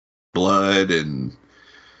blood and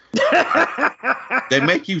they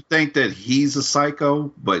make you think that he's a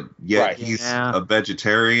psycho, but yet he's a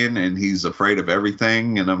vegetarian and he's afraid of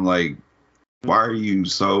everything. And I'm like, why are you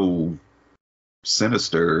so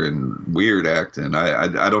sinister and weird acting?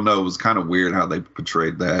 I don't know. It was kind of weird how they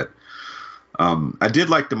portrayed that. I did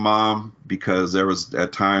like the mom because there was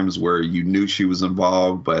at times where you knew she was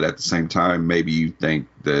involved, but at the same time, maybe you think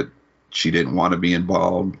that she didn't want to be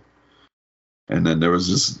involved. And then there was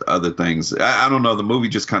just other things. I don't know. The movie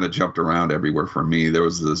just kind of jumped around everywhere for me. There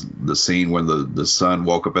was the scene when the son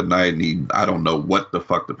woke up at night and I don't know what the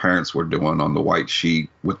fuck the parents were doing on the white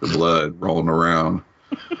sheet with the blood rolling around.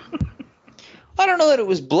 I don't know that it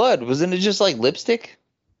was blood. Wasn't it just like lipstick?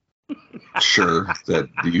 Sure, that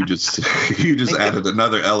you just added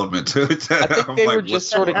another element to it. I think they were just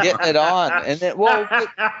sort of getting it on, and then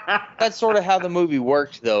that's sort of how the movie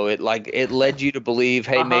worked, though. It led you to believe,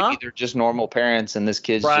 hey, maybe they're just normal parents, and this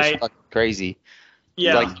kid's just fucking crazy.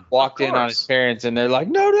 Yeah, like he walked in on his parents, and they're like,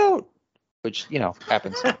 no, don't, which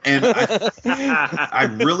happens. And I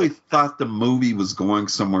really thought the movie was going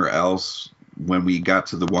somewhere else when we got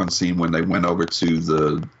to the one scene when they went over to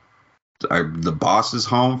the boss's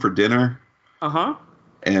home for dinner.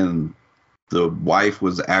 And the wife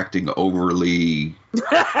was acting overly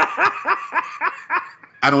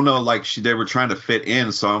I don't know, like they were trying to fit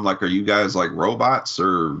in, so I'm like, are you guys like robots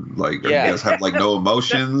or like you guys have like no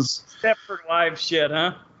emotions? Stepford Wives shit,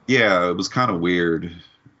 huh? Yeah, it was kind of weird.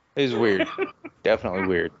 It was weird. Definitely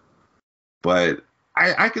weird. But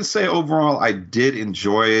I can say overall I did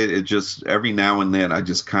enjoy it. It just every now and then I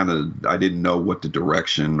didn't know what the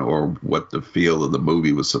direction or what the feel of the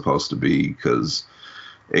movie was supposed to be, because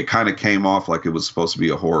it kind of came off like it was supposed to be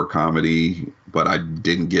a horror comedy, but I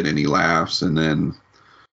didn't get any laughs. And then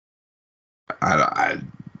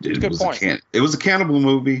it was a cannibal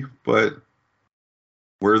movie, but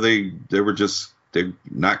they're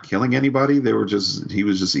not killing anybody. He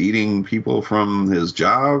was just eating people from his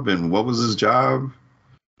job. And what was his job?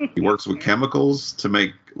 He works with chemicals to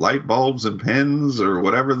make light bulbs and pens or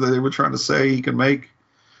whatever they were trying to say he can make.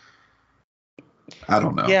 I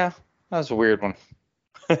don't know. Yeah, that was a weird one.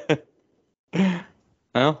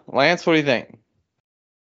 Well, Lance, what do you think?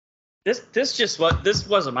 This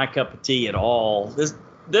wasn't my cup of tea at all. This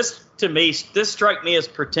to me, this struck me as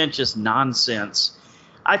pretentious nonsense.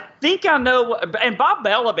 I think I know, and Bob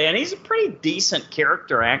Balaban, he's a pretty decent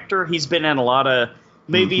character actor. He's been in a lot of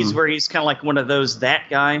movies where he's kind of like one of those that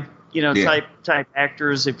guy, type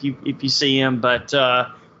actors if you see him. But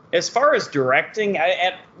as far as directing,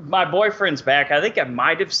 at my boyfriend's back, I think I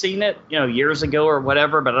might have seen it, years ago or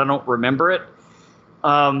whatever, but I don't remember it.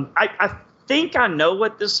 I think I know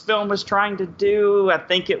what this film was trying to do. I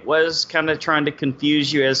think it was kind of trying to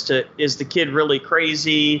confuse you as to, is the kid really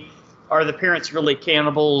crazy? Are the parents really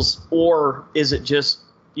cannibals? Or is it just,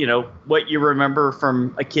 what you remember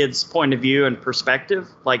from a kid's point of view and perspective?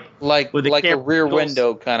 Like with a Rear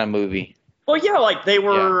Window kind of movie. Well, yeah, like they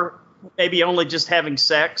were maybe only just having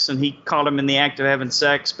sex and he caught him in the act of having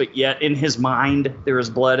sex, but yet in his mind there was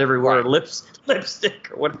blood everywhere, lipstick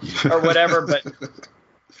or whatever. But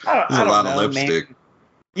I don't know, of lipstick.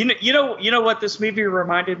 Man. You know what this movie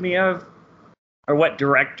reminded me of, or what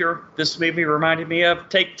director this movie reminded me of?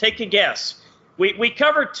 Take a guess. We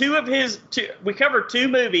covered two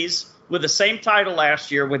movies with the same title last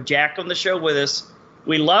year with Jack on the show with us.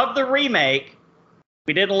 We loved the remake.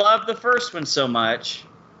 We didn't love the first one so much.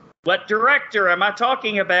 What director am I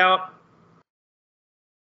talking about?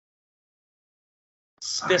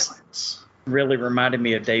 Silence. This really reminded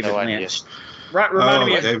me of David Lynch. Right, reminded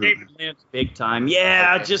me of David Lynch big time.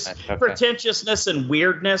 Yeah, just pretentiousness and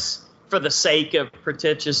weirdness for the sake of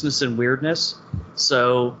pretentiousness and weirdness.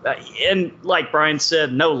 So, and like Brian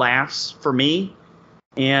said, no laughs for me.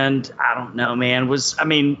 And I don't know, man. Was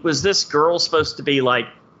this girl supposed to be like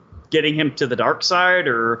getting him to the dark side,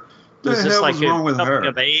 or was this like a coming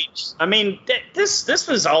of age? I mean, this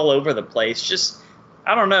was all over the place. Just,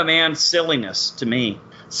 I don't know, man. Silliness to me.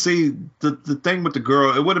 See, the thing with the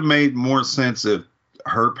girl, it would have made more sense if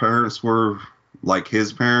her parents were like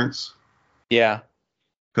his parents. Yeah.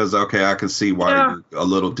 Because, I can see why you're a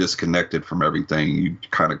little disconnected from everything. You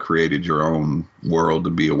kind of created your own world to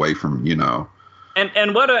be away from,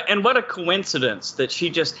 And what a coincidence that she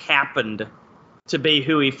just happened to be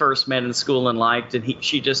who he first met in school and liked, and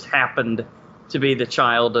she just happened to be the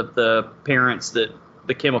child of the parents that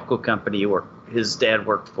the chemical company or his dad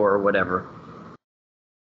worked for or whatever.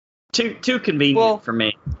 Too convenient for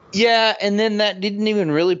me. Yeah, and then that didn't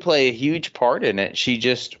even really play a huge part in it. She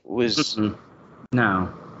just was,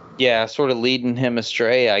 No. yeah, sort of leading him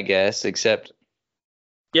astray, I guess, except.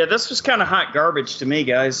 Yeah, this was kind of hot garbage to me,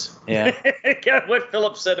 guys. Yeah. What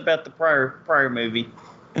Philip said about the prior movie.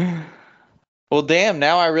 Well, damn,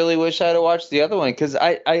 now I really wish I'd have watched the other one, because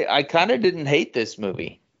I kind of didn't hate this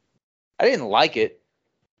movie. I didn't like it,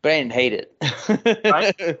 but I didn't hate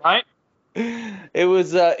it. Right? It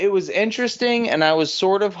was interesting, and I was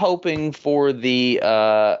sort of hoping for the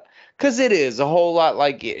because it is a whole lot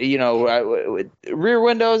like, you know, Rear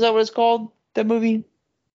Window, is that what it's called, that movie?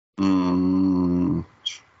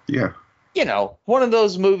 Yeah. You know, one of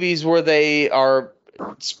those movies where they are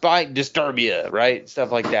spying, Disturbia, right?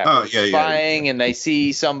 Stuff like that. Oh, yeah, spying, yeah. and they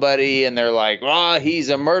see somebody, and they're like, "Oh, he's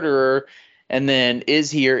a murderer," and then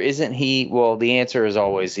is he or isn't he? Well, the answer is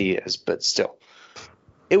always he is, but still.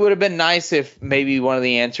 It would have been nice if maybe one of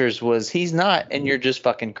the answers was he's not, and you're just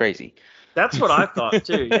fucking crazy. That's what I thought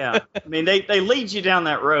too. Yeah, I mean they lead you down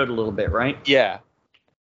that road a little bit, right? Yeah,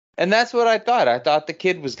 and that's what I thought. I thought the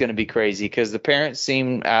kid was going to be crazy because the parents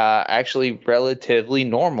seemed actually relatively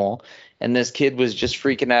normal, and this kid was just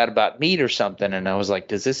freaking out about meat or something. And I was like,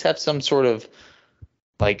 does this have some sort of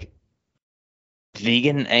like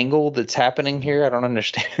vegan angle that's happening here? I don't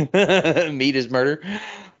understand. Meat is murder.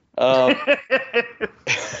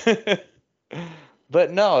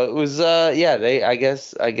 But no, it was they I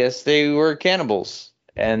guess they were cannibals,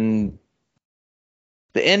 and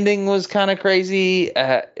the ending was kind of crazy.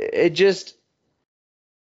 It just,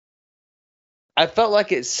 I felt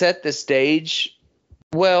like it set the stage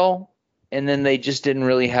well, and then they just didn't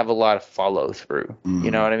really have a lot of follow through.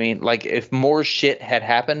 You know what I mean? Like if more shit had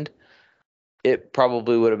happened, it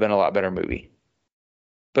probably would have been a lot better movie.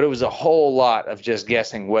 But it was a whole lot of just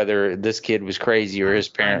guessing whether this kid was crazy or his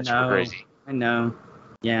parents were crazy. I know.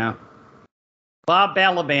 Yeah. Bob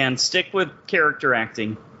Balaban, stick with character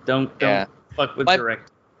acting. Don't fuck with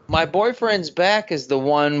direct. My Boyfriend's Back is the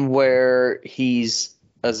one where he's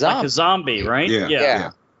a zombie. Like a zombie, right?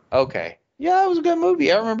 Yeah. Okay. Yeah, it was a good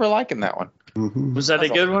movie. I remember liking that one. Mm-hmm. Was that a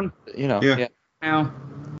good one? You know. Yeah. Now,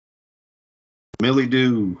 Millie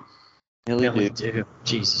Doo. Millie Doo.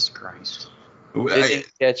 Jesus Christ. Didn't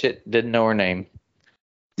catch it. Didn't know her name.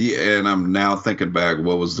 Yeah, and I'm now thinking back.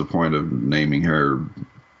 What was the point of naming her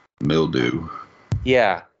Mildew?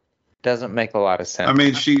 Yeah, doesn't make a lot of sense. I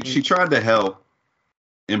mean, she tried to help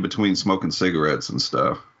in between smoking cigarettes and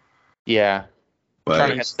stuff. Yeah, but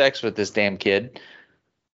trying to have sex with this damn kid.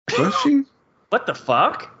 Was she? What the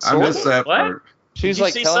fuck? I missed that part. She was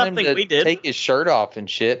like telling him to take his shirt off and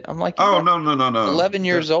shit. I'm like, oh no. 11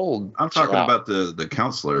 years old. I'm talking about the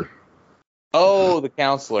counselor. Oh, the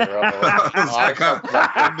counselor. Oh,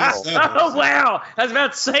 wow. I was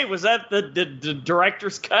about to say, was that the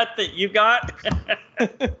director's cut that you got?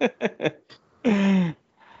 I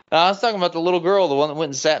was talking about the little girl, the one that went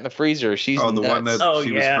and sat in the freezer. She's the nuts. one that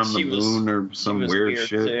she was from the moon or some weird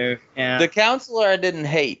shit. Too. Yeah. The counselor I didn't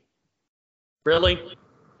hate. Really?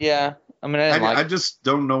 Yeah. I mean, I just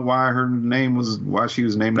don't know why she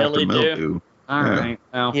was named after Mildew. All right.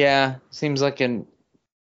 Well. Yeah. Seems like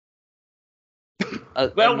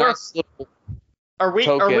are we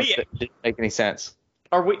didn't make any sense.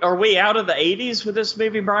 Are we out of the 80s with this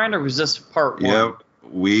movie, Brian, or was this part one? Yep.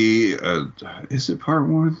 Is it part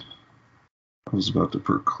one? I was about to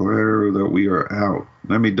declare that we are out.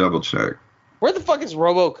 Let me double check. Where the fuck is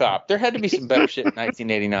RoboCop? There had to be some better shit in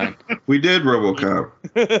 1989. We did RoboCop.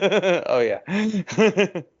 Oh yeah.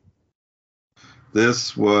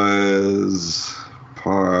 This was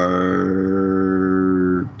part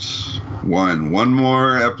one. One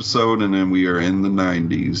more episode, and then we are in the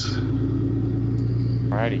 90s.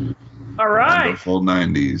 Alrighty. All right. Wonderful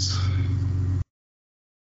 90s.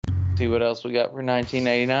 See what else we got for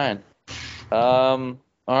 1989. All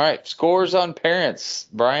right. Scores on Parents,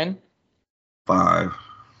 Brian. 5.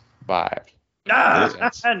 Not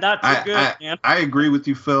too good, man. I agree with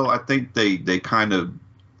you, Phil. I think they kind of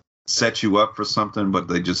set you up for something, but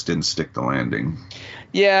they just didn't stick the landing.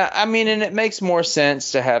 Yeah, I mean, and it makes more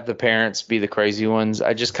sense to have the parents be the crazy ones.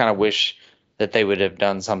 I just kind of wish that they would have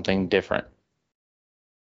done something different.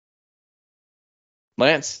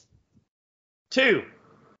 Lance? 2.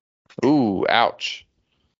 Ooh, ouch.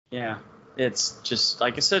 Yeah. It's just,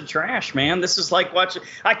 like I said, trash, man. This is like watching...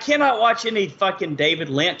 I cannot watch any fucking David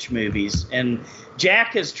Lynch movies. And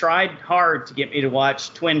Jack has tried hard to get me to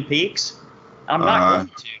watch Twin Peaks. I'm not going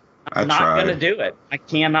to. I'm not going to do it. I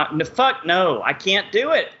cannot. No, I can't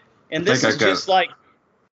do it. And this is just like...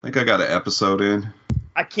 I think I got an episode in.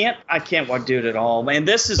 I can't do it at all, man.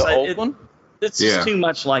 This is... The old one? This is too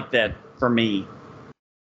much like that for me.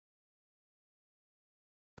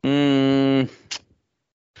 I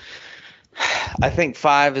think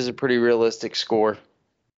 5 is a pretty realistic score.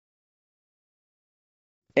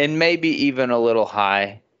 And maybe even a little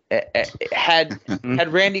high. Had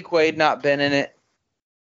Randy Quaid not been in it,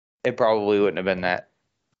 it probably wouldn't have been that.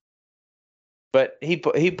 But he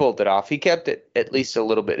pulled it off. He kept it at least a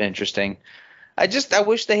little bit interesting. I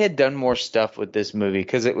wish they had done more stuff with this movie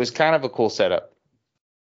because it was kind of a cool setup.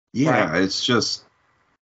 Yeah, Right. it's just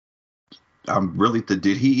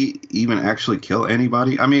did he even actually kill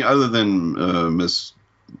anybody? I mean, other than Miss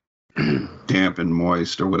Damp and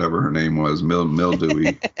Moist or whatever her name was,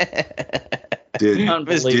 Mildewy.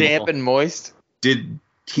 Miss Damp and Moist. Did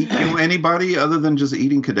he kill anybody other than just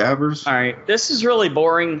eating cadavers? All right, this is really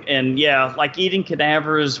boring, and yeah, like eating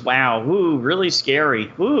cadavers. Wow, ooh, really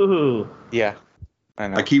scary. Ooh. Yeah, I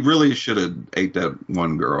know. Like he really should have ate that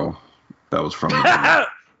one girl that was from the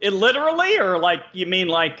It literally, or like you mean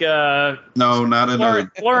like no, not in a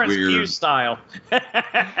Florence weird Pugh style.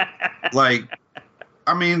 like.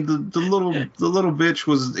 I mean, the little bitch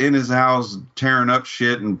was in his house tearing up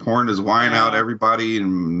shit and pouring his wine out everybody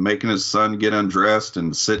and making his son get undressed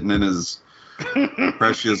and sitting in his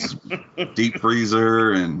precious deep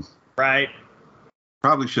freezer and Right.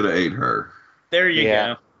 probably should have ate her. There you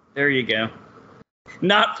go. There you go.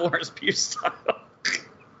 Not Florence Pugh style.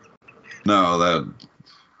 No,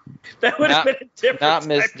 That would have been a different. Not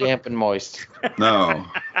Miss type of- Damp and Moist. no.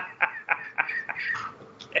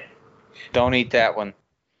 Don't eat that one.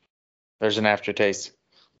 There's an aftertaste.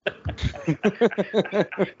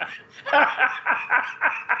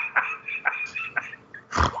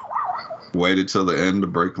 Waited till the end to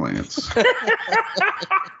break Lance.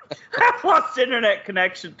 I've lost internet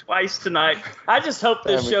connection twice tonight. I just hope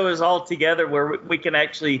this show is all together where we can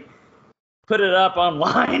actually put it up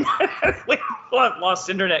online. We lost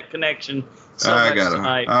internet connection so much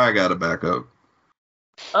tonight. I got a backup.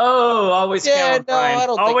 Oh, always count, Brian. I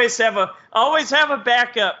don't always have a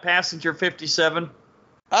backup, passenger 57.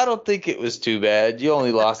 I don't think it was too bad. You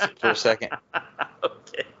only lost it for a second.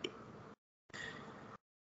 Okay.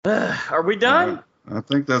 Are we done? I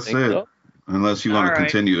think that's it. So. Unless you want All to right.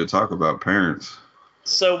 continue to talk about parents.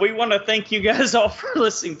 So we want to thank you guys all for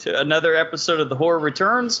listening to another episode of The Horror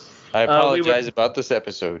Returns. I apologize about this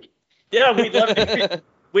episode. Yeah, we'd love to.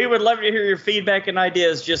 We would love to hear your feedback and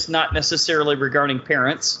ideas, just not necessarily regarding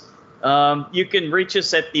parents. You can reach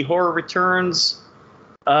us at the Horror Returns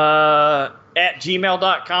at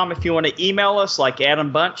gmail.com if you want to email us, like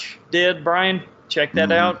Adam Bunch did. Brian, check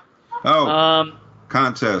that out. Oh,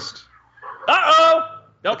 contest.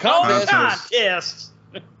 Don't call it a contest.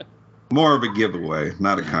 More of a giveaway,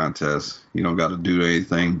 not a contest. You don't got to do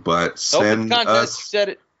anything but send contest, us. you said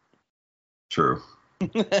it. True.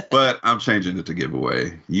 But I'm changing it to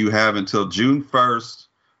giveaway. You have until June 1st.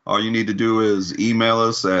 All you need to do is email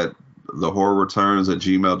us at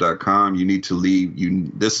thehorrorreturns@gmail.com. You need to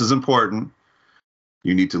leave this is important.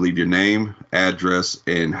 You need to leave your name, address,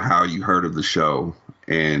 and how you heard of the show.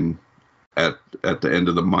 And at the end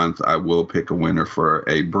of the month, I will pick a winner for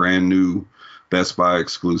a brand new Best Buy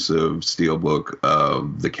exclusive steelbook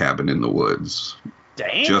of The Cabin in the Woods.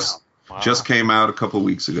 Damn. Just came out a couple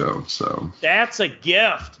weeks ago, so That's a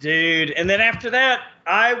gift, dude. And then after that,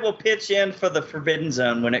 I will pitch in for the Forbidden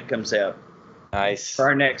Zone when it comes out Nice. for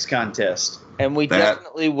our next contest. And we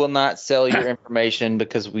definitely will not sell your information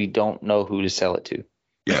because we don't know who to sell it to.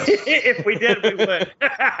 yes. If we did, we would.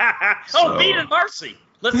 Beat and Marcy.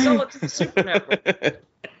 Let's sell it to the Super Network.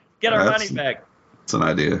 Get our money back. It's an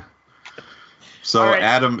idea. So, All right.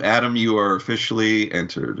 Adam, you are officially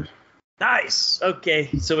entered. Nice. Okay,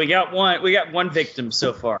 so we got one victim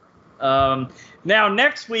so far. Now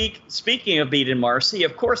next week, speaking of Beat and Marcy,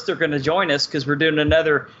 of course they're going to join us because we're doing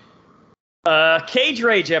another Cage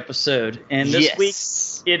Rage episode, and this week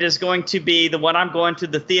it is going to be the one I'm going to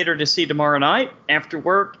the theater to see tomorrow night after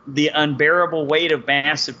work. The Unbearable Weight of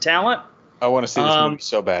Massive Talent. I want to see this movie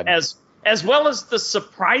so bad. As well as the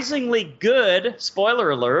surprisingly good,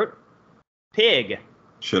 spoiler alert, Pig.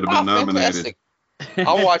 Should have been nominated. Fantastic.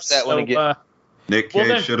 I'll watch that one again. Nick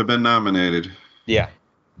Cage should have been nominated. Yeah.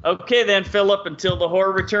 Okay then, Philip, until the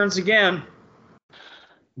horror returns again.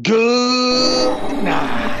 Good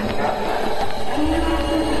night.